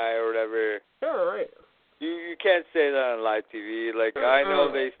black guy or whatever. Sure, right. You can't say that on live TV. Like, I know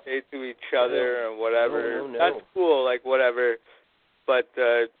they say to each other and whatever. No. That's cool, like, whatever. But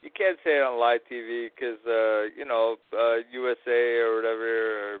you can't say it on live TV because, USA or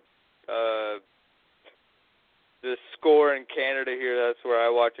whatever, or the Score in Canada here, that's where I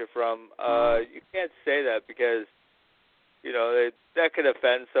watch it from. You can't say that because, that could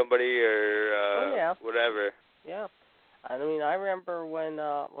offend somebody or whatever. Yeah. I mean, I remember when,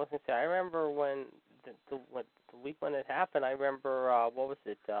 I remember when the week when it happened, I remember, what was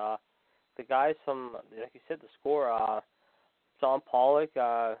it, the guys from, like you said, the Score, John Pollock,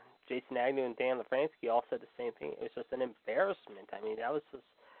 Jason Agnew, and Dan LaFransky all said the same thing. It was just an embarrassment. I mean, that was just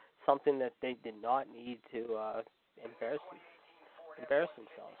something that they did not need to embarrass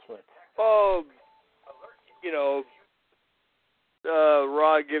themselves with. Well,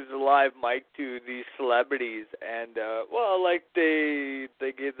 Raw gives a live mic to these celebrities, and they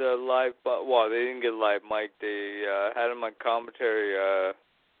gave the live. Well, they didn't get a live mic. They had him on commentary.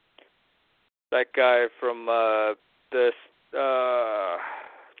 That guy from the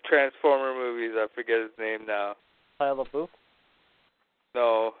Transformer movies. I forget his name now. Shia LaBeouf?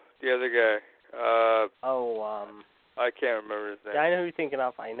 No, the other guy. I can't remember his name. Yeah, I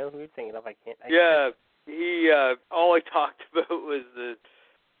know who you're thinking of. I can't. He all he talked about was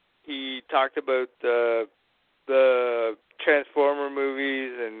he talked about the Transformer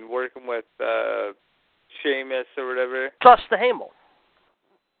movies and working with Sheamus or whatever. Dustin Hamel.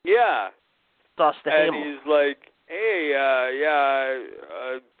 Yeah. Dustin Hamel. And he's like, hey,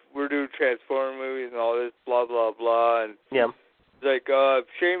 we're doing Transformer movies and all this, blah blah blah, and yeah. He's like,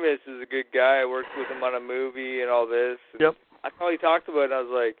 Sheamus is a good guy. I worked with him on a movie and all this. And yep. That's all he talked about, and I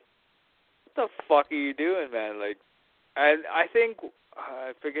was like, what the fuck are you doing, man? Like, and I think,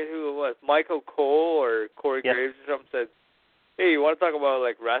 I forget who it was, Michael Cole or Corey Graves or something said, hey, you want to talk about,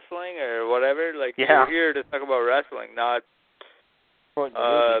 like, wrestling or whatever? Like, you're here to talk about wrestling, not, and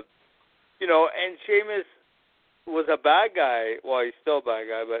Sheamus was a bad guy. Well, he's still a bad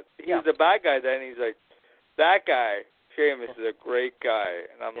guy, but he was a bad guy then. He's like, that guy, Sheamus, is a great guy.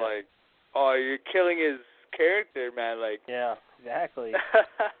 And I'm like, oh, you're killing his character, man. Like, yeah, exactly.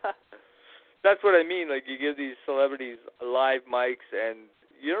 That's what I mean. Like, you give these celebrities live mics, and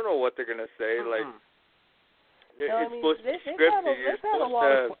you don't know what they're gonna say. Like, it's supposed to be scripted.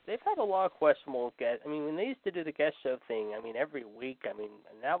 They've had a lot of questionable guests. I mean, when they used to do the guest show thing, I mean, every week. I mean,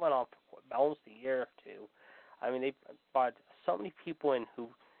 and that went on for almost a year or two. I mean, they brought so many people in who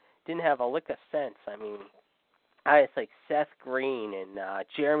didn't have a lick of sense. I mean, it's like Seth Green and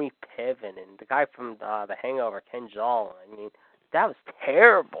Jeremy Piven and the guy from The Hangover, Ken Jeong. I mean, that was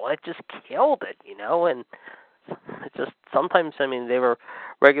terrible. It just killed it, and It's just sometimes, I mean, they were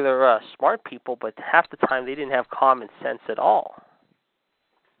regular smart people, but half the time they didn't have common sense at all.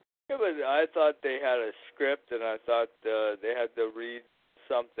 Yeah, but I thought they had a script, and I thought they had to read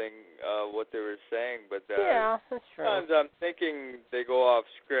something, what they were saying. But Yeah, that's true. sometimes I'm thinking they go off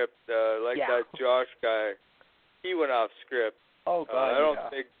script. Like that Josh guy, he went off script. Oh, God, I don't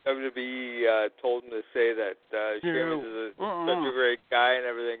think WWE told him to say that Sheamus is such a great guy and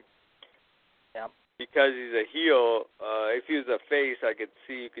everything. Yeah. Because he's a heel. If he was a face, I could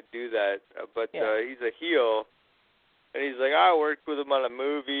see you could do that. But he's a heel. And he's like, I worked with him on a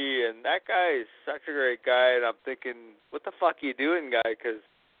movie, and that guy is such a great guy. And I'm thinking, what the fuck are you doing, guy? Because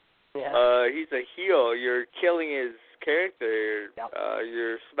he's a heel. You're killing his character. Yep.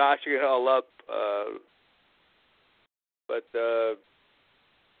 You're smashing it all up. But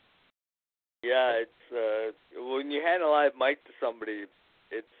it's when you hand a live mic to somebody,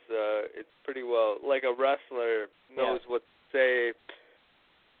 it's pretty well like a wrestler knows what to say.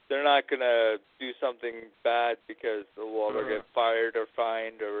 They're not gonna do something bad because they'll get fired or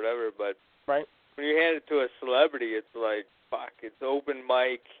fined or whatever. But when you hand it to a celebrity, it's like fuck. It's open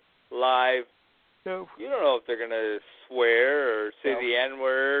mic, live. No. You don't know if they're gonna swear or say the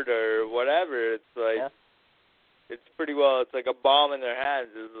N-word or whatever. It's like it's pretty well. It's like a bomb in their hands.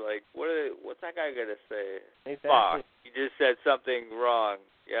 It's like what's that guy gonna say? Exactly. Fuck. You just said something wrong.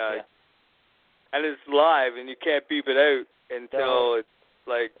 Yeah. And it's live, and you can't beep it out until it's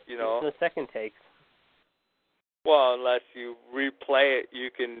like, you know. The second take. Well, unless you replay it, you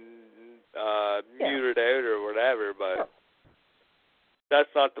can mute it out or whatever, but that's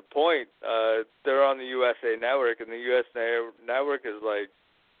not the point. They're on the USA Network, and the USA Network is like,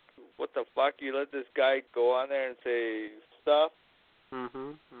 what the fuck? You let this guy go on there and say stuff?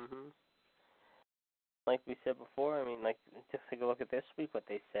 Like we said before, I mean, like, just take a look at this week, what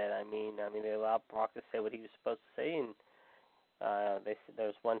they said. I mean, they allowed Brock to say what he was supposed to say, and they said there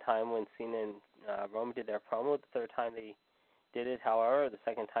was one time when Cena and Roman did their promo. The third time they did it, however, the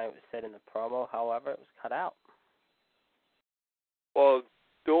second time it was said in the promo, however, it was cut out. Well,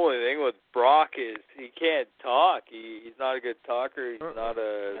 the only thing with Brock is he can't talk. He's not a good talker. He's not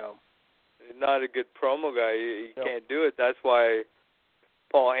a good promo guy. He can't do it. That's why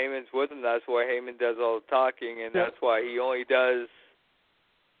Paul Heyman's with him. That's why Heyman does all the talking, and that's why he only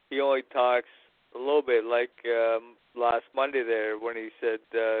talks a little bit, like last Monday there when he said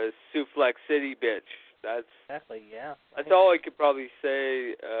Suplex City bitch. That's exactly, That's all I could probably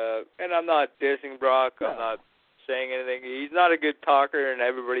say. And I'm not dissing Brock. No. I'm not saying anything. He's not a good talker, and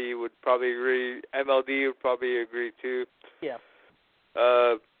everybody would probably agree. MLD would probably agree too. Yeah.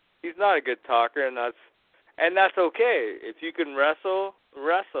 He's not a good talker, and that's okay. If you can wrestle.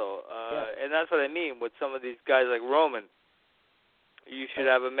 And that's what I mean with some of these guys like Roman. You should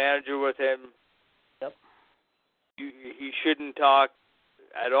have a manager with him. Yep. He shouldn't talk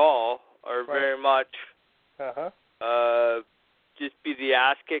at all or very much. Just be the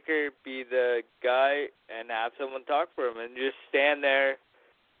ass kicker, be the guy, and have someone talk for him, and just stand there,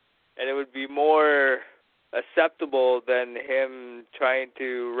 and it would be more acceptable than him trying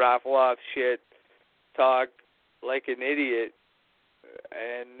to raffle off shit, talk like an idiot,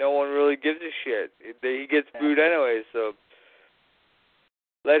 and no one really gives a shit. He gets booed anyway, so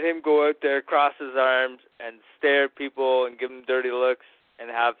let him go out there, cross his arms, and stare at people and give them dirty looks, and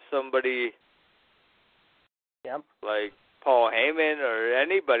have somebody like Paul Heyman or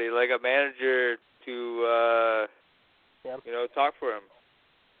anybody, like a manager, to talk for him.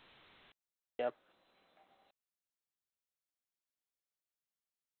 Yep.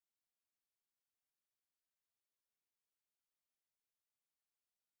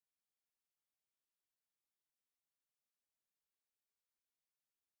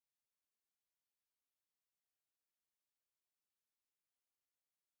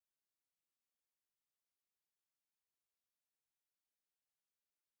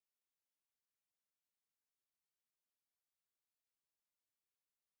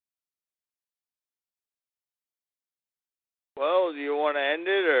 Well, do you want to end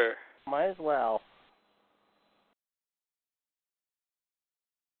it, or? Might as well.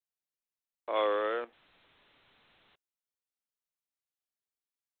 All right.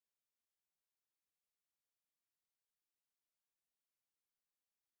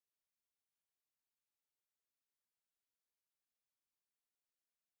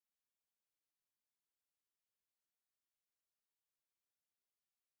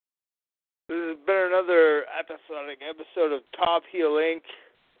 This has been another episode of Top Heel Inc.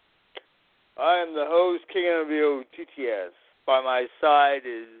 I am the host, King of the OTTS. By my side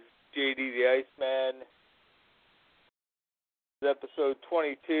is JD the Iceman. This is episode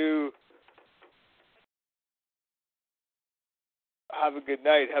 22. have a good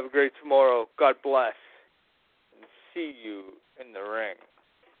night. Have a great tomorrow. God bless. And see you in the ring.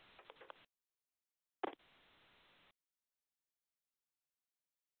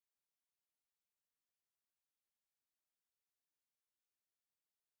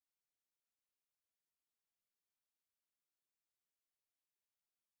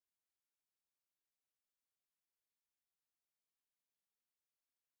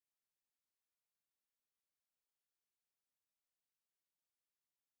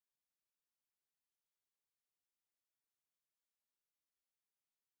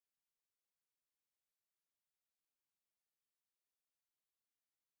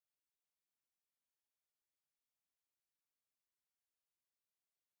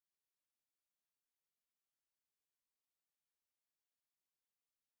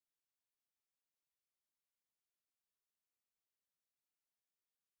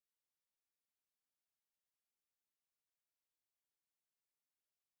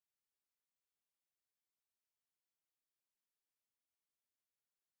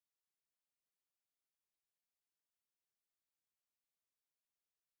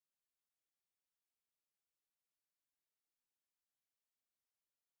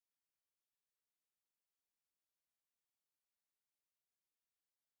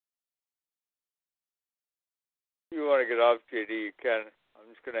 If you want to get off, JD, you can.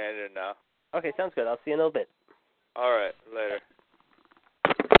 I'm just going to end it now. Okay, sounds good. I'll see you in a little bit. All right, later.